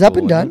 That would be. Has cool, that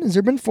been wouldn't done? Has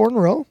there been 4 in a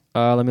row? it?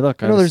 Let me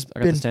look. I know I there's got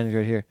been- the standings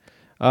right here.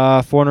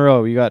 4 in a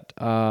row. You got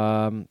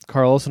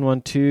Carl Olson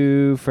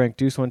 1-2, Frank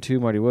Deuce 1-2,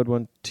 Marty Wood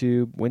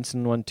 1-2,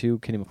 Winston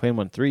 1-2, Kenny McLean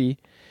 1-3.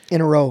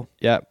 In a row.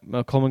 Yeah,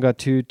 Mel Coleman got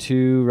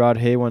 2-2, Rod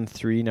Hay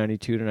 1-3,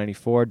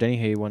 92-94, Denny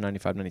Hay won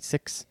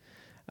 95-96.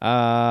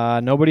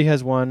 Nobody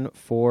has won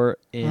 4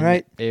 in All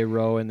right. a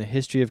row in the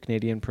history of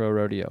Canadian Pro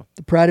Rodeo.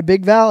 The Pride of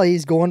Big Valley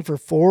is going for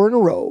 4 in a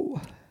row.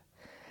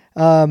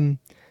 Some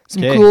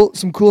 'Kay. cool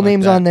Like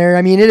names that. on there.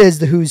 I mean, it is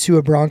the who's who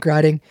of bronc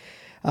riding.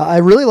 I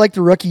really like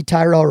the rookie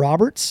Tyrell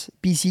Roberts,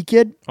 BC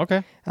kid.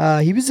 Okay.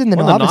 He was in the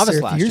Won novice there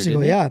a last few years year,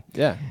 ago. didn't Yeah, he?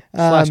 Yeah. It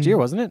was last Um, year,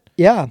 wasn't it?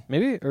 yeah.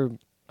 Maybe, or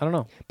I don't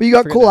know. But you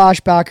got Forget Cole that.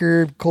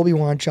 Ashbacker, Colby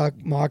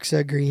Wanchuk,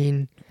 Moxa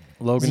Green,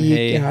 Logan Zeke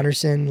Hay,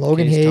 Anderson,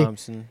 Logan Case Hay,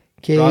 Thompson,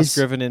 Ross Case.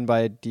 Griffin in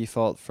by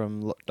default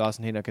from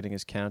Dawson Hay not getting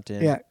his count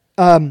in.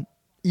 Yeah.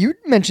 You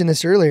mentioned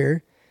this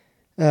earlier.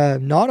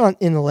 not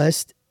in the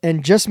list,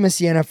 and just missed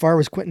the NFR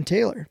was Quentin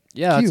Taylor.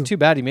 Yeah, Q. that's too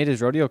bad. He made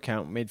his rodeo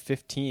count, made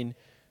 15,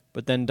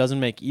 but then doesn't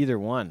make either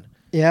one.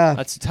 Yeah.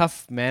 That's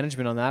tough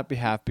management on that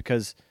behalf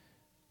because,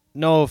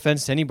 no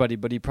offense to anybody,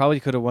 but he probably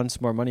could have won some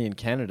more money in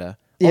Canada.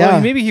 Yeah.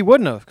 Although maybe he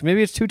wouldn't have.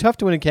 Maybe it's too tough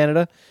to win in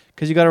Canada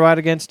because you got to ride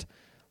against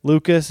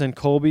Lucas and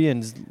Colby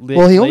and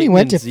Well, he only Leighton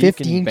went to and Zeke and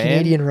 15 Van,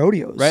 Canadian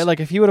rodeos. right? Like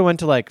if he would have went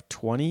to like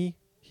 20,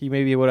 he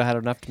maybe would have had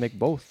enough to make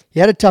both. He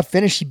had a tough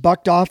finish. He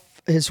bucked off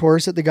his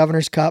horse at the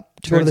Governor's Cup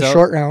to go to Turns the out-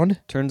 short round.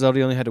 Turns out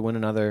he only had to win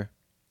another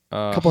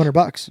Couple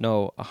 $100.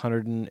 No,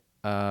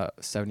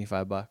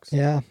 $175.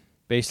 Yeah.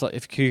 Based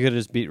if he could have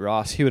just beat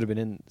Ross, he would have been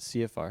in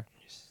CFR.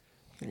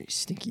 You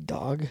stinky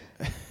dog.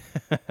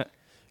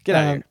 Get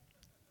out of here.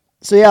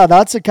 So yeah,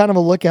 that's a kind of a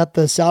look at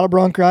the Saddle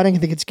Bronc riding. I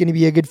think it's going to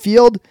be a good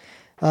field.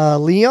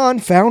 Leon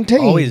Fontaine.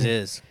 Always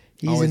is.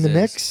 He's Always in the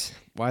is. mix.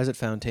 Why is it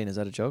Fontaine? Is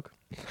that a joke?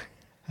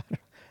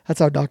 That's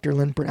how Dr.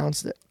 Lynn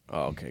pronounced it.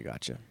 Oh, okay,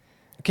 gotcha.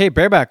 Okay,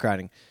 bareback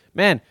riding.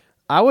 Man,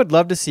 I would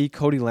love to see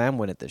Cody Lamb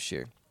win it this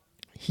year.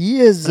 He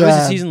is. He was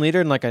a season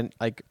leader, and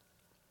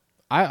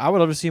I would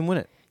love to see him win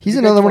it. He's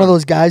It'd be another great one for of him.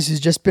 those guys who's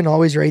just been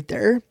always right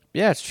there.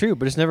 Yeah, it's true,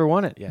 but it's never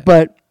won it yet.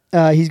 But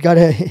he's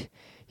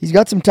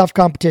got some tough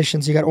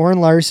competitions. You got Oren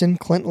Larson,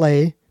 Clint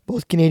Lay,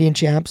 both Canadian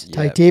champs.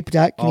 Ty Yeah. Tate,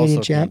 Canadian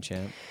Also champ.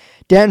 champ.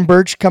 Danton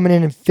Birch coming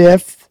in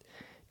 5th.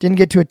 Didn't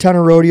get to a ton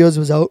of rodeos.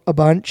 Was out a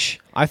bunch.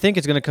 I think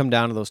it's going to come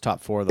down to those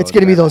top four. Though, It's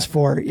going to be those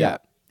bareback. 4. Yeah.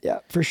 Yeah,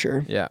 for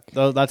sure. Yeah,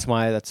 that's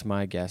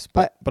my guess.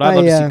 I- But I'd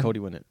love to I, see Cody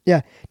win it.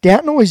 Yeah.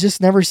 Danton always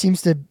just never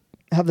seems to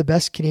have the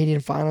best Canadian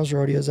finals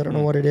rodeos. I don't Mm.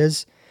 know what it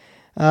is.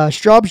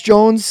 Straubs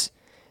Jones,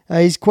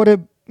 he's quite a,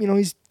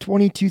 he's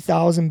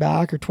 22,000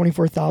 back or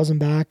 24,000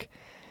 back.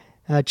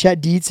 Chet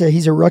Dietz,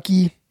 he's a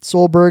rookie.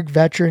 Solberg,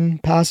 veteran.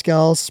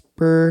 Pascal,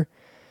 Spur.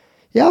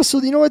 Yeah, so,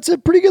 it's a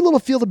pretty good little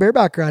field of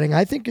bareback riding.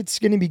 I think it's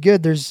going to be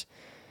good. There's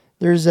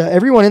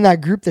everyone in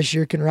that group this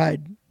year can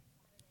ride.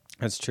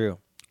 That's true.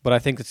 But I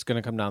think it's going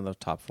to come down to the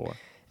top 4.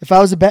 If I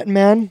was a betting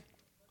man,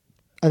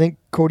 I think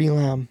Cody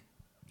Lamb.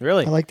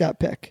 Really? I like that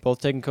pick.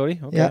 Both taking Cody?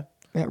 Okay. Yeah,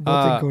 we're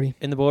both taking Cody.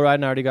 In the bull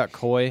riding, I already got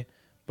Coy.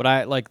 But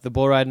I like the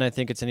bull riding, I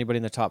think it's anybody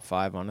in the top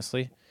 5,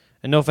 honestly.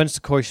 And no offense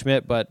to Coy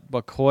Schmidt, but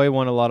Coy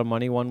won a lot of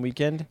money one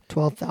weekend.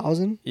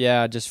 12,000.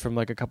 Yeah, just from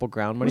like a couple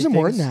ground money Was it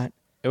more than things. that?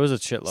 It was a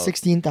shitload.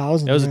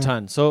 16,000. It was a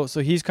ton. So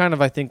he's kind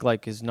of, I think,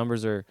 like his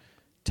numbers are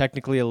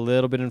technically a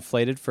little bit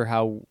inflated for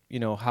how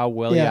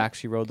well he Yeah.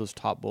 actually rode those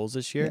top bulls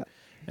this year. Yeah.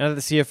 And at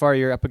the CFR,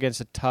 you're up against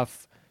a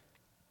tough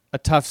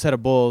set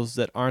of bulls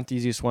that aren't the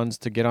easiest ones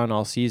to get on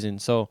all season.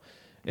 So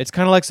it's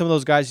kind of like some of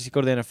those guys you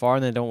go to the NFR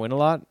and they don't win a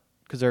lot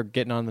because they're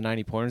getting on the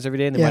 90 pointers every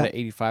day and they Yeah. might at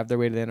 85 their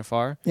way to the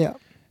NFR. Yeah.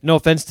 No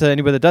offense to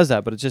anybody that does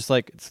that, but it's just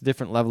like it's a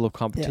different level of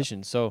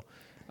competition. So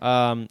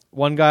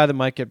one guy that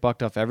might get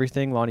bucked off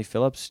everything, Lonnie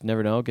Phillips,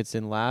 never know, gets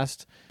in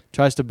last,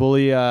 tries to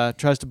bully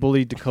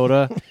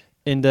Dakota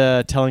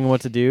into telling him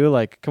what to do.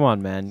 Like, come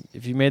on, man.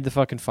 If you made the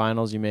fucking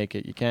finals, you make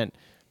it. You can't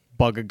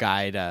bug a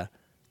guy to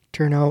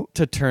Turn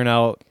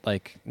out.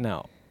 like,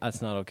 no, that's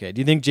not okay.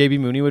 Do you think JB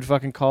Mooney would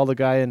fucking call the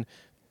guy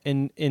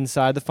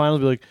inside the finals,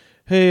 be like,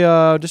 hey,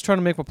 just trying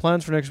to make my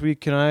plans for next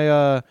week.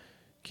 Can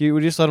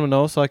you just let him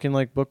know so I can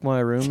like book my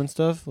room and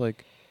stuff?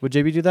 Like, would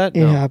JB do that?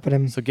 Yeah, No.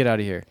 but So get out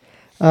of here.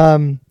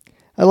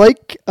 I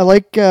like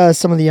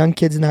some of the young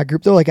kids in that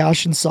group though, like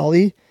Ashton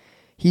Solly.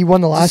 He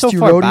won the last so 2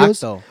 far back, rodeos.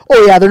 though.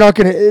 Oh yeah, they're not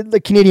gonna the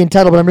Canadian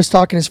title, but I'm just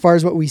talking as far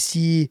as what we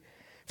see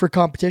for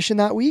competition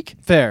that week.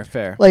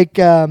 Fair. Like,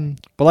 But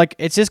like,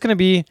 it's just gonna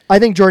be. I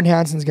think Jordan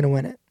Hansen's gonna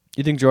win it.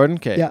 You think Jordan?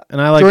 Okay. Yeah,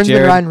 And I like Jordan's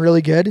Jared. been riding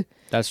really good.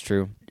 That's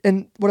true.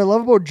 And what I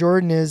love about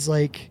Jordan is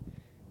like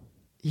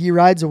he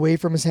rides away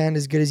from his hand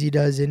as good as he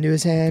does into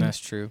his hand. That's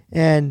true.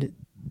 And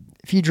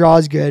if he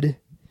draws good,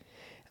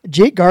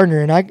 Jake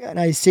Gardner, and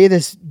I say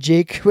this,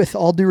 Jake, with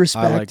all due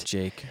respect, I like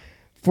Jake.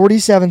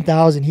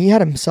 47,000. He had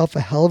himself a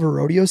hell of a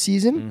rodeo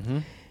season. Mm-hmm.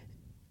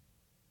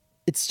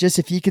 It's just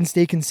if he can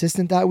stay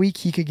consistent that week,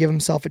 he could give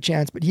himself a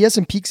chance. But he has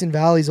some peaks and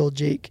valleys, old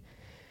Jake.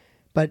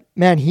 But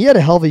man, he had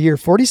a hell of a year.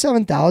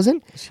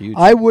 47,000. It's huge.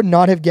 I would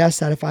not have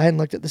guessed that if I hadn't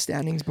looked at the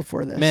standings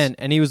before this. Man,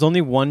 and he was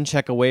only one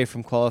check away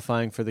from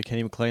qualifying for the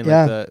Kenny McLean, Yeah.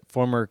 like the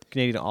former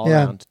Canadian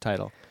all-around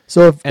title.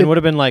 So if And would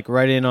have been like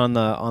right in on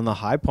the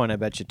high point, I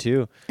bet you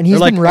too. and he's Or,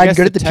 like, been I riding guess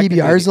good at the technically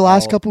PBRs the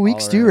last couple all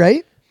weeks too, around.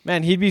 right?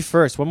 Man, he'd be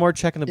first. One more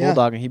check in the Yeah.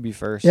 Bulldog, and he'd be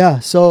first. Yeah.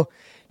 So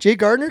Jake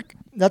Gardner,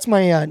 that's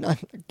my I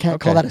can't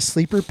call Okay. that a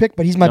sleeper pick,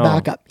 but he's my No.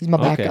 backup. He's my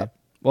Okay. backup.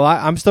 Well,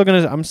 I'm still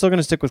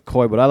gonna stick with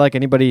Coy, but I like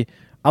anybody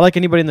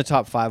in the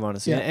top 5,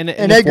 honestly. Yeah. And if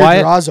Edgar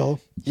Wyatt, Durazo,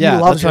 he yeah,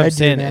 loves that's what I'm Red Deer,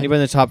 saying. man. Anybody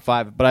in the top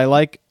 5, but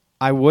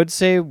I would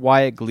say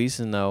Wyatt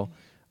Gleason though.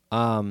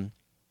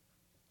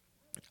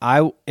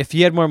 If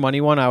he had more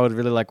money I would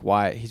really like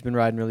Wyatt. He's been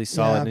riding really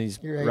solid Yeah, and he's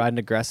you're right. riding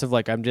aggressive.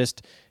 Like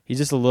he's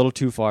just a little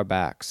too far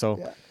back. So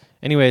Yeah.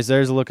 anyways,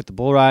 there's a look at the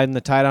bull riding,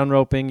 the tie down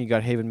roping. You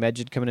got Haven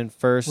Medjid coming in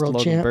first, World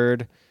Logan champ.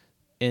 Bird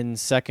in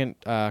second,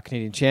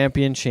 Canadian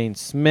champion, Shane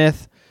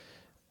Smith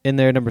in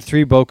there, number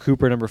 3, Bo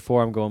Cooper, number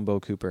 4, I'm going Bo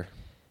Cooper.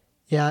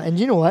 Yeah, and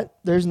you know what?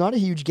 There's not a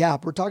huge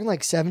gap. We're talking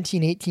like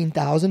 17,000,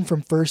 18,000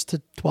 from 1st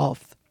to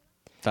 12th.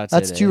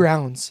 That's it, 2 eh?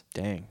 rounds.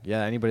 Dang.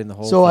 Yeah, anybody in the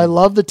whole So I thing.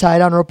 love the tie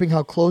down roping,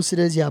 how close it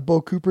is. Yeah,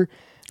 Bo Cooper.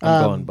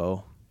 I'm going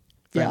Bo.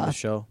 Friend of yeah. the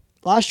show.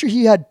 Last year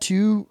he had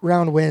 2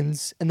 round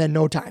wins and then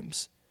no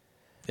times.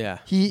 Yeah.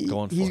 He's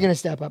going for going to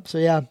step up. So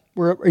yeah,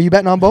 are you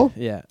betting on Bo?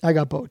 Yeah. I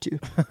got Bo too.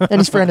 And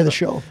he's friend of the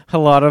show. A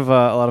lot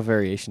of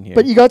variation here.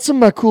 But you got some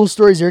cool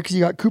stories there because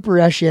you got Cooper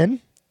Esch in.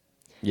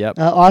 Yep.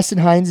 Austin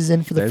Hines is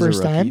in for the There's a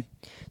first time. rookie.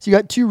 So you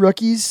got 2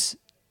 rookies,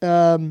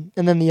 and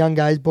then the young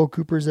guys. Bo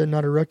Cooper's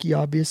not a rookie,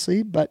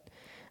 obviously, but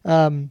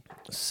What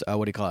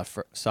do you call it?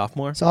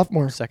 Sophomore?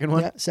 sophomore. Second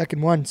one? Yeah,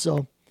 second one.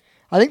 So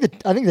I think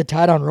the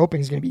tie down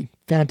roping is going to be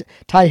fantastic.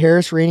 Ty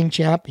Harris, reigning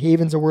champ.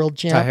 Haven's a world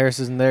champ. Ty Harris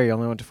isn't there. You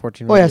only went to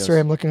 14 Oh yeah, rodeos. sorry,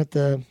 I'm looking at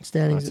the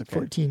standings That's at okay.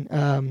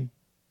 14.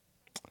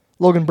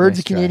 Logan Bird's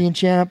Nice a Canadian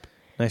champ.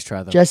 Nice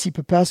try, though. Jesse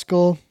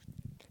Popescu,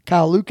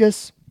 Kyle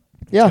Lucas.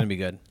 It's Yeah, going to be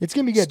good. it's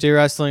gonna be good. Steer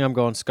wrestling, I'm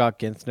going Scott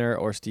Ginthner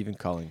or Stephen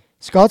Culling.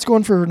 Scott's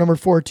going for number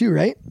 4 too,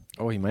 right?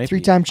 Oh, he might be.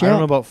 3-time I champ. don't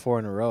know about 4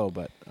 in a row,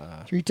 but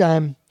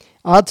 3-time.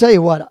 I'll tell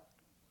you what.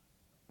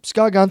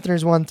 Scott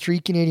Gunther's won 3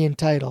 Canadian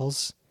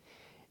titles,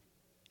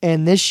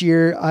 and this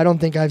year I don't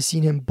think I've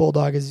seen him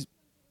bulldog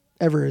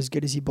ever as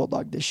good as he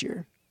bulldogged this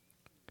year.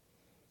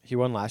 he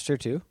won last year,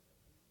 too?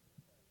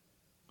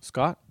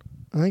 Scott?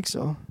 I think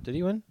so. Did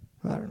he win?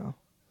 I don't know.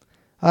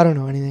 I don't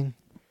know anything.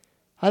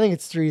 I think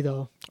it's 3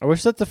 though. I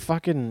wish that the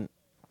fucking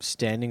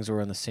standings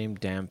were on the same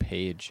damn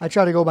page. I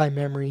try to go by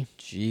memory.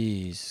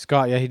 Jeez.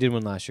 Scott, yeah, he did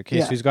win last year. Okay,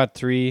 Yeah. so he's got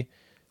 3,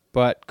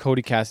 but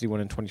Cody Cassidy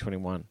won in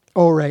 2021.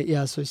 Oh right,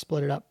 yeah. So he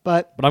split it up,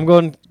 but But I'm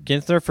going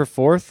Ginthner for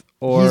 4th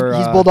or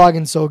he's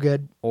bulldogging so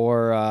good.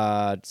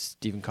 or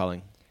Stephen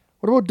Culling.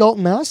 What about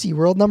Dalton Massey,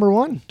 world number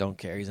 1? Don't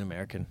care. He's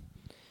American.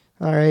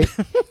 All right.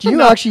 Do you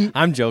actually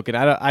I'm joking.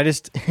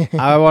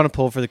 I want to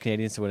pull for the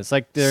Canadians to win. It's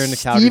like they're in the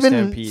Calgary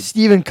Stampede.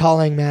 Stephen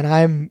Culling, man,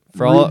 I'm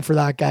For rooting all- for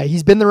that guy.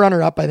 He's been the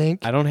runner-up, I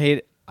think. I don't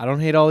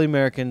hate all the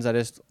Americans. I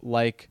just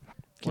like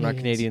when our Canadians.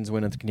 Canadians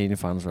win at the Canadian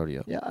Finals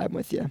Rodeo. Yeah, I'm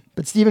with you.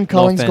 But Stephen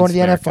Culling's offense, going to the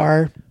America.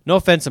 NFR. No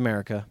offense,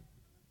 America.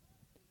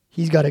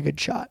 He's got a good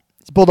shot.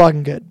 He's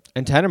bulldogging good.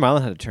 And Tanner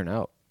Milan had to turn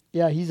out.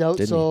 Yeah, he's out.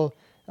 Didn't So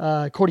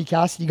Cody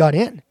Cassidy got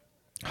in.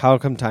 How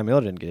come Ty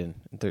Miller didn't get in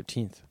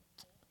 13th?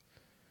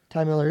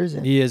 Ty Miller is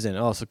in. He is in.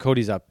 Oh, so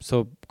Cody's up.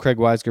 So Craig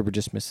Weisgerber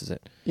just misses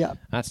it. Yeah,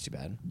 That's too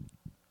bad.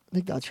 I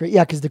think that's right.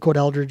 Yeah, because Dakota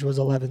Eldridge was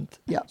 11th.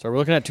 Yeah. So we're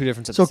looking at 2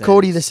 different sets. So of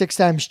Cody, the standings. 6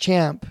 times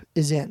champ,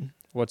 is in.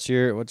 who's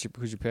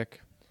your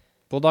pick?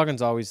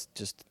 Bulldogging's always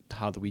just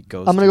how the week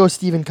goes. I'm going to go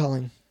Stephen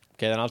Culling.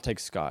 Okay, then I'll take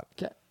Scott.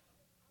 Okay.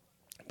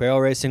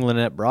 Barrel Racing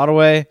Lynette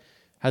Broadway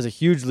has a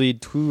huge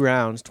lead, 2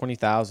 rounds,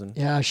 20,000.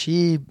 Yeah,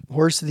 she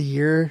horse of the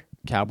year,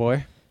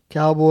 Cowboy.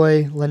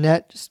 Cowboy,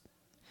 Lynette.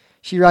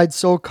 She rides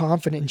so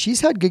confident, and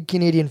she's had good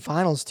Canadian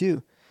finals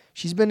too.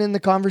 She's been in the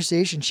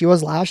conversation. She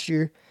was last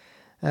year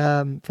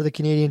for the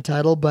Canadian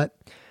title, but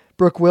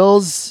Brooke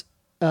Wills,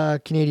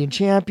 Canadian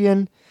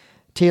champion.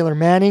 Taylor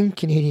Manning,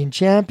 Canadian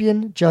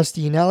champion.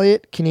 Justine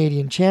Elliott,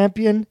 Canadian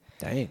champion.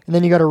 Dang. And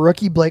then you got a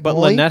rookie, Blake But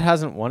Molly. Lynette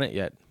hasn't won it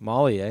yet.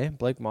 Molly, eh?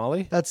 Blake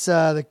Molly? That's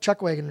the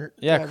Chuck Wagon.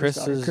 Yeah, driver's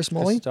daughter, Chris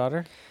Molly.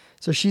 daughter.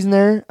 So she's in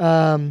there.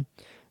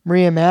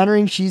 Maria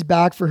Mannering, she's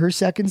back for her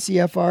second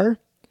CFR.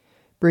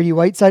 Brady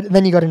Whiteside. And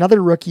then you got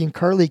another rookie in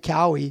Carly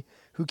Cowie,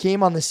 who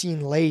came on the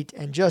scene late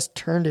and just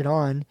turned it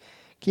on.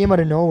 Came out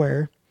of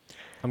nowhere.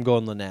 I'm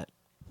going Lynette.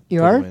 You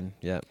for the are? win.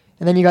 Yeah.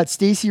 And then you got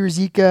Stacy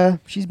Rizika.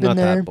 She's been Not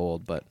there. that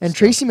bold, but And still.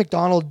 Tracy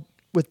McDonald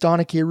with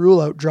Donna K. Rule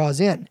out draws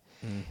in.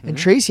 Mm-hmm. And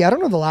Tracy, I don't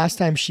know the last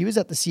time she was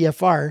at the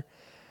CFR.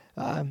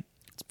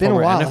 It's been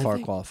Former a while. I NFR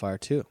think. qualifier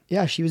too.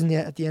 Yeah, she was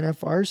at the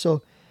NFR,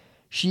 so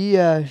she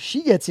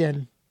gets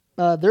in.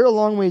 They're a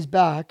long ways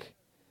back.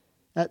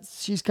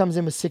 She comes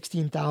in with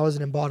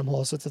 16,000 in bottom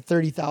hole, so it's a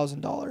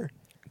 $30,000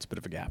 It's a bit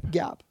of a gap.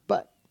 gap.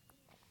 But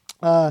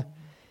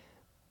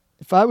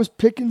if I was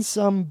picking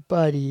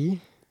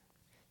somebody,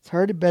 it's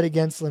hard to bet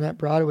against Lynette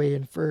Broadway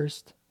in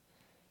first.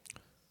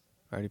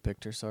 I already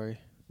picked her. Sorry.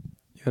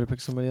 You got to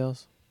pick somebody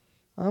else.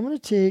 I'm gonna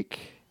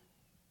take.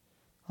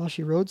 Oh,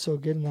 she rode so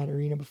good in that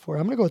arena before.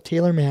 I'm gonna go with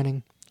Taylor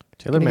Manning.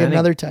 Taylor Gonna Manning. get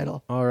another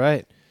title. All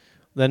right.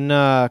 Then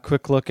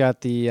quick look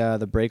at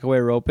the breakaway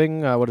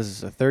roping. What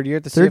is this? A third year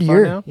at the Third CFR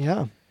year, now?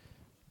 yeah.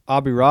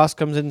 Aubrey Ross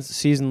comes in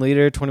season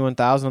leader,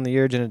 21,000 on the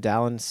year. Jenna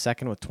Dallin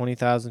second with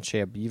 20,000.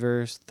 Shea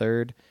Beavers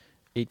third,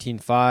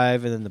 18.5,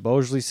 and then the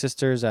Beaujolais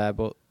sisters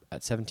both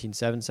at 17.7,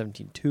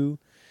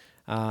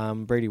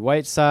 17.2. Brady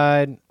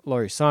Whiteside,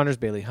 Laurie Saunders,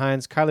 Bailey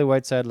Hines, Kylie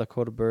Whiteside,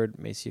 Lakota Bird,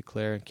 Macy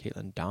Claire, and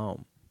Caitlin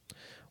Daum.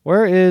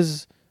 Where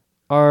is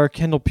our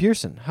Kendall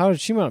Pearson? How did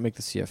she not make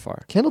the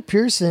CFR? Kendall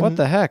Pearson. What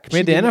the heck? she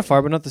Made the did-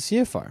 NFR, but not the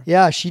CFR.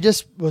 Yeah, she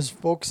just was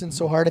focusing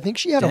so hard. I think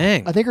she had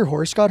Dang. I think her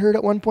horse got hurt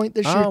at one point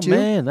this year Oh, too.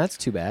 man, that's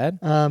too bad.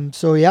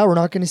 So yeah, we're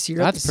not going to see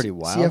her. at That's the pretty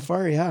wild.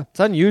 CFR, yeah,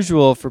 It's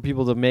unusual for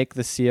people to make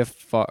the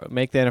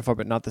NFR,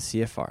 but not the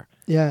CFR.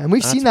 yeah, and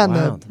we've That's seen that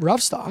wild. in the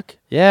rough stock.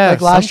 Yeah,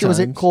 Like last year, was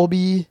it sometimes.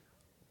 Colby?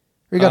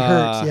 Or he got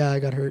hurt? Yeah, I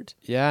got hurt.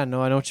 Yeah,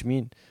 no, I know what you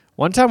mean.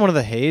 One time, one of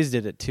the Hayes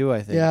did it too.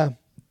 I think. Yeah,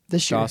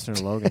 this year. Dawson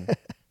and Logan.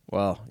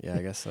 Well, yeah,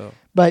 I guess so.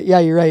 But yeah,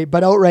 you're right.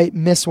 But outright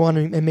miss one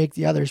and make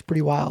the others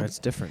pretty wild. That's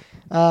different.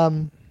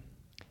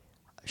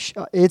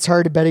 It's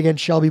hard to bet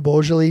against Shelby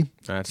Beaujolais.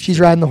 She's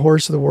true. riding the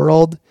horse of the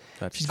world.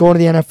 She's going to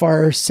the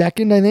NFR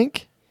second, I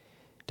think.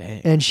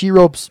 Dang. And she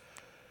ropes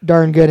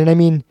darn good. And I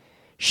mean,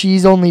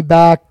 she's only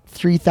back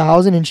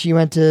 3,000, and she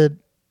went to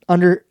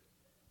under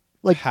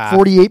like Half-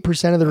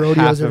 48% of the rodeos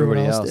half everyone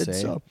everybody else did. else,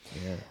 eh? So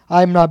Yeah.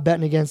 I'm not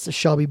betting against the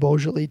Shelby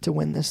Beaujolais to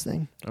win this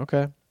thing.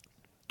 Okay.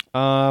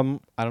 I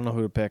don't know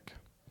who to pick.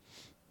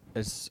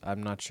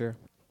 I'm not sure.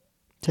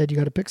 Ted, you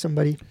got to pick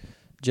somebody.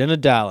 Jenna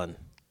Dallin.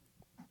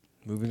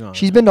 Moving on.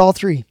 She's been to all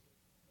three,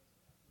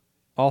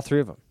 all three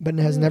of them. but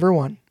has never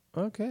won.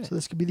 Okay. So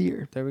this could be the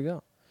year. There we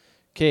go.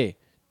 Okay.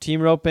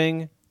 Team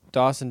roping.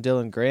 Dawson,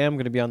 Dylan, Graham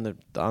going to be on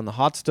the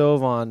hot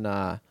stove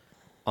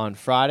on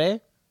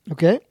Friday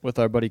Okay. with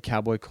our buddy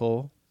Cowboy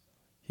Cole.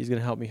 He's going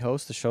to help me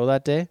host the show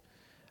that day.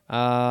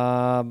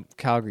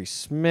 Calgary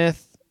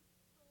Smith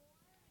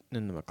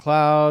in the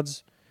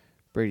McLeods.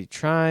 Brady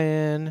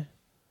Tryon.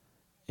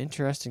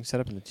 Interesting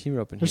setup in the team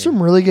roping There's here.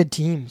 some really good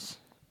teams.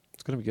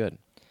 It's going to be good.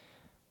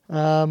 You It's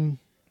going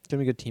to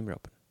be good team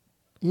roping.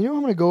 know who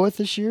I'm going to go with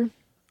this year?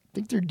 I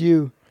think they're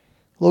due.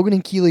 Logan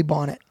and Keeley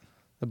Bonnet.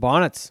 The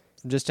Bonnets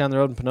from just down the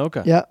road in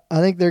Ponoka. Yeah, I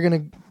think they're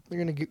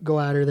gonna go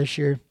at her this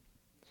year.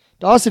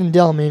 Dawson and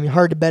Dylan, man,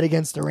 hard to bet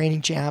against the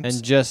reigning champs.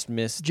 And just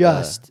missed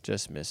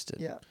missed it.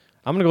 Yeah.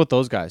 I'm going to go with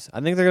those guys. I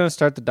think they're going to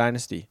start the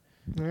dynasty.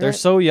 All They're right.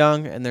 so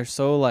young and they're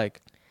so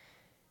like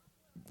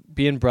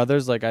being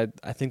brothers. Like I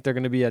think they're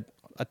going to be a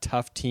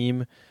tough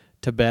team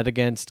to bet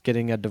against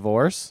getting a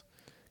divorce.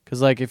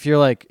 Cause like if you're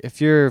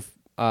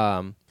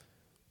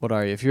what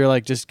are you? If you're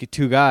like just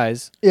two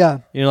guys, Yeah.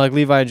 you know, like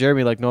Levi and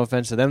Jeremy, like no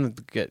offense to them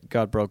that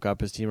got broke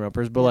up as team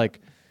ropers, but like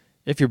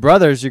if you're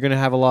brothers, you're going to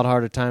have a lot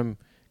harder time.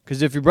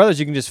 Cause if you're brothers,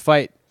 you can just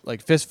fight,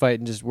 like fist fight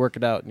and just work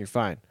it out and you're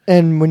fine.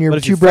 And when you're But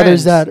if two you're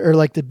brothers friends- that are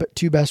like the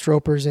two best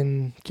ropers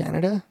in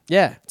Canada,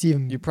 Yeah. it's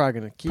even You're probably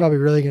going to keep probably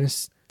really gonna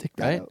stick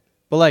that right? out.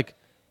 But like,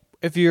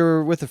 if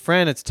you're with a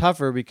friend, it's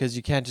tougher because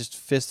you can't just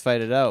fist fight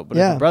it out. But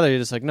if Yeah. you're a brother, you're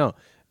just like, no,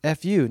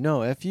 F you,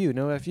 no, F you,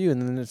 no, F you.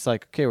 And then it's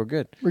like, okay, we're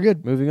good. We're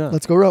good. Moving on.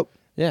 Let's go rope.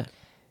 Yeah.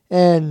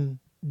 And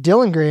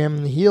Dylan Graham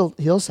in the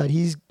heel side,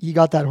 he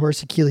got that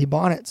horse of Keeley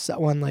Bonnets that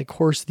won like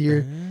horse of the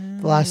year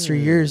the last 3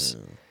 years.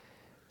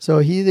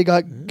 So they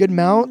got good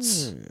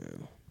mounts.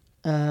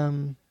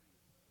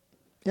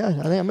 Yeah,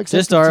 I think I'm excited.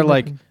 Just to our see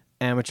like them.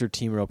 amateur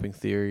team roping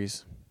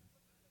theories.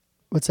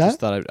 What's Just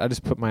that thought I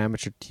just put my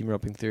amateur team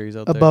roping theories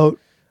out there. about?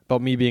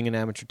 About me being an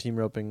amateur team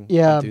roping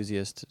Yeah.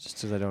 enthusiast, just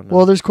because I don't know.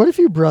 Well, there's quite a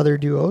few brother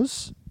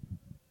duos.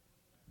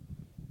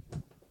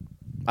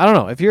 I don't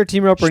know. If you're a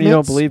team roper and you don't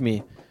Schmitz. believe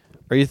me,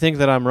 or you think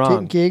that I'm Tate wrong,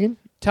 and Kagan.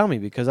 tell me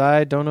because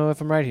I don't know if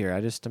I'm right here.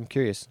 I'm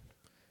curious.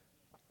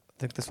 I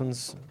think this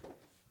one's.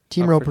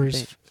 Team Up for ropers.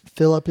 debate.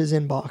 Fill up his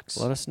inbox.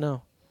 Let us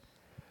know.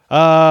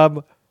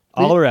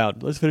 All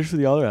around. Let's finish with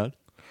the all around.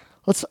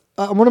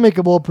 I want to make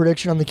a bold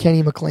prediction on the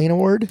Kenny McLean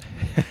Award.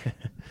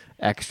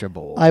 Extra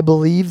bowl. I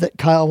believe that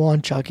Kyle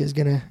Wanchuk is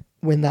gonna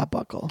win that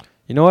buckle.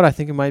 You know what? I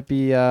think it might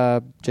be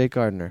Jake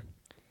Gardner.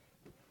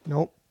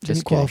 Nope, Just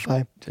didn't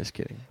qualify. Just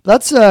kidding.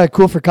 That's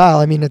cool for Kyle.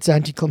 I mean, it's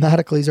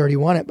anticlimactically he's already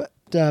won it,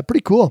 but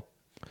pretty cool.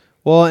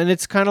 Well, and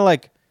it's kind of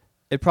like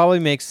it probably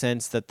makes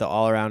sense that the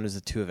all around is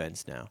the two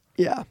events now.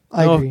 Yeah,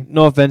 I agree.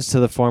 No offense to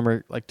the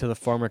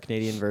former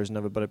Canadian version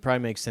of it, but it probably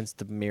makes sense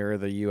to mirror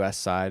the U.S.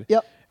 side.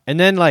 Yep. And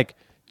then like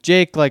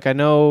Jake, like I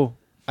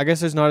guess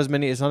there's not as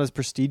many. It's not as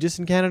prestigious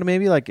in Canada.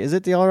 Maybe like is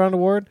it the all around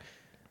award?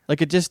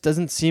 Like it just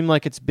doesn't seem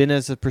like it's been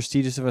as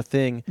prestigious of a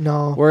thing.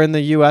 No. Where in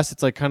the U.S.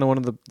 it's like kind of one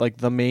of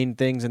the main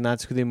things, and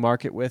that's who they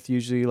market with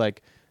usually.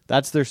 Like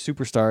that's their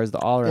superstar is the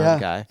all around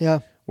guy. Yeah,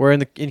 Where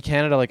in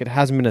Canada like it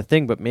hasn't been a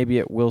thing, but maybe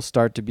it will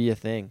start to be a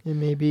thing. it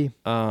may be.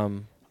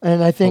 Um,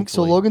 And I think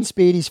so. hopefully. Logan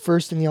Spady's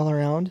first in the all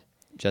around.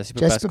 Jesse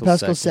Jessica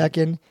Popescu's Pesco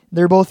second.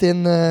 They're both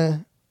in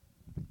the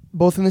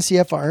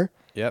CFR.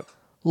 Yep.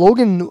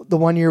 Logan the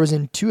 1 year was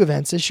in 2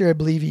 events. This year I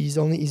believe he's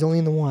only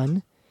in the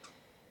one.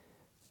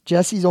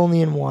 Jesse's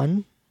only in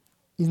 1.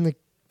 He's in the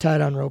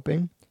tied on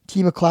roping.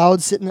 T. McLeod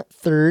sitting at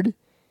 3rd.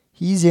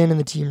 He's in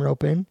the team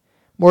roping.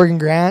 Morgan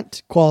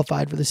Grant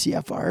qualified for the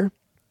CFR.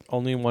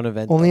 Only in one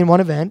event. Only in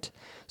 1 event.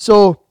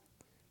 So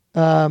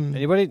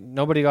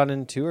Nobody got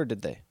in 2, or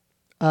did they?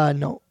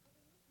 no.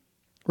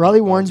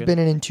 Riley Warren's Logan.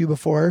 been in 2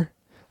 before.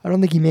 I don't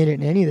think he made it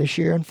in any this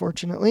year,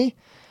 unfortunately.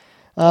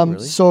 Really?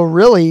 So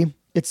really,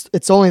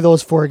 it's only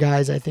those 4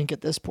 guys, I think,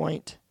 at this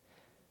point.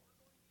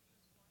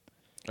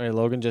 All right,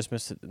 Logan just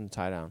missed it in the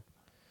tie down.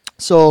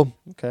 So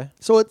Okay.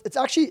 it's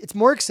actually it's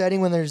more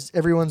exciting when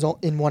everyone's all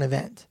in 1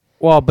 event.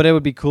 Well, but it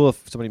would be cool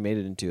if somebody made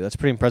it in 2. That's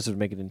pretty impressive to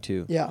make it in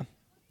 2. Yeah.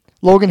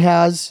 Logan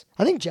has.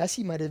 I think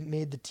Jesse might have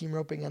made the team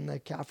roping and the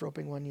calf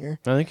roping 1 year,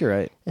 I think you're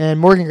right. and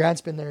Morgan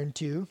Grant's been there in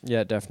 2.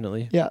 Yeah,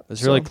 definitely. Yeah,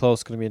 It's really so-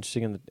 close. Going to be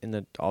interesting in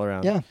the all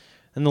around. Yeah.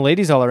 And the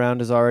ladies all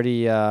around is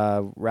already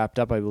wrapped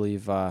up, I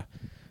believe. I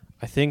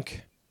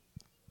think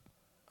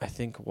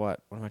what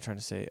am I trying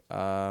to say?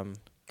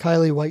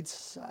 Kylie White's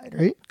side,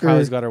 right?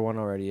 Kylie's got her one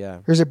already. Yeah.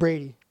 Or is it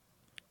Brady?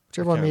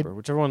 Whichever I one can't made. remember.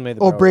 Whichever one made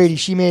the. Oh, barrels. Brady.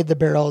 She made the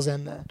barrels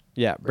and the.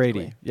 Yeah, Brady.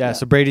 Way. Yeah, Yeah.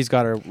 so Brady's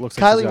got her. Looks like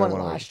she's Kylie got won her it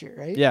one last year,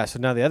 right? Yeah, so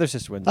now the other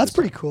sister wins. That's this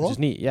pretty time, cool. Which is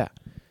neat. Yeah.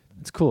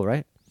 It's cool,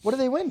 right? What do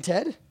they win,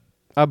 Ted?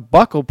 A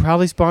buckle,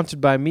 probably sponsored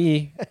by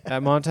me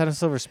at Montana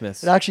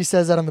Silversmiths. It actually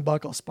says that on the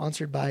buckle,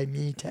 sponsored by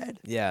me, Ted.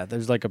 Yeah,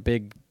 there's like a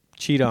big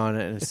cheat on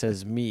it, and it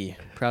says me.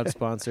 Proud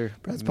sponsor.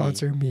 Proud me.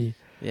 sponsor, me.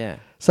 Yeah.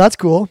 So that's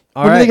cool.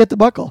 All When do right. they get the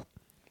buckle?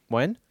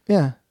 When?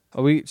 Yeah.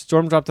 Oh,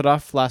 Storm dropped it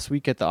off last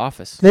week at the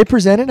office. They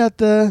presented at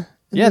the...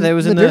 Yeah, they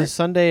was in the dirt?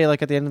 Sunday,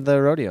 like at the end of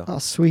the rodeo. Oh,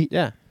 sweet.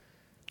 Yeah.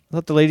 I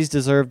thought the ladies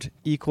deserved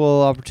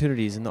equal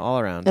opportunities in the all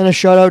around. And a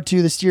shout out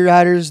to the steer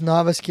riders,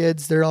 novice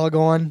kids. They're all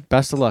going.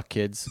 Best of luck,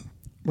 kids.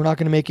 We're not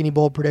going to make any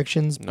bold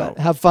predictions, but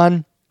No. have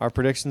fun. Our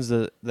predictions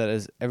that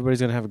is everybody's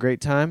going to have a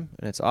great time,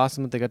 and it's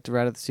awesome that they got to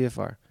ride at the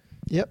CFR.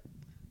 Yep.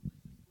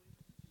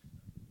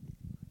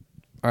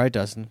 All right,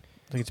 Dustin.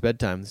 I think it's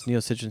bedtime. This Neo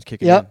Citron's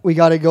kicking Yep. in. We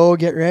got to go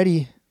get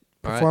ready.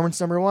 All right. Performance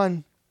number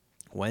 1.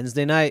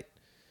 Wednesday night,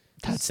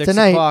 That's 6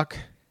 tonight. o'clock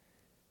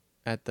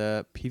at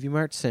the PV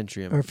Mart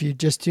Centrium. Or if you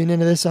just tuned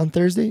into this on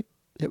Thursday,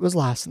 it was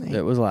last night.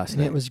 It was last and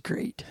night. it was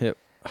great.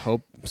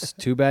 Hope it's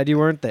too bad you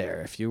weren't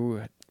there. If you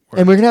were,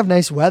 And we're going to have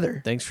nice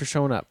weather. thanks for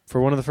showing up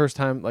for one of the first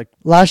time. Like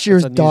Last year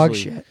was It's dog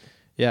unusually- shit.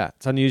 yeah,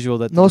 it's unusual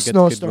that No we get good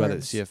weather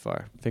at snowstorms.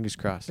 CFR. Fingers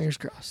crossed. Fingers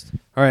crossed.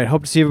 All right,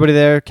 hope to see everybody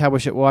there. Cowboy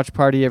Shit Watch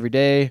Party every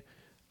day.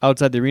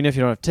 Outside the arena, if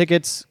you don't have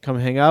tickets, come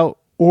hang out.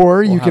 Or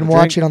We'll you have can a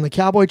watch drink. it on the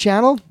Cowboy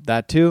channel.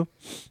 That too.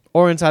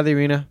 Or inside the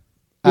arena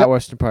Yep. at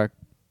Western Park.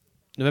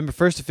 November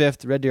 1st to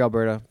 5th, Red Deer,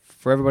 Alberta.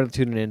 For everybody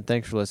tuning in,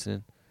 thanks for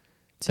listening.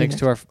 See you Thanks next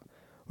to our...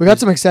 We got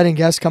some exciting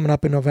guests coming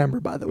up in November,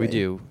 by the way. We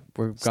do.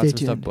 We've got Stay some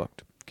stuff tuned.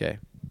 booked. Okay.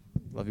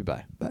 Love you.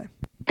 Bye. Bye.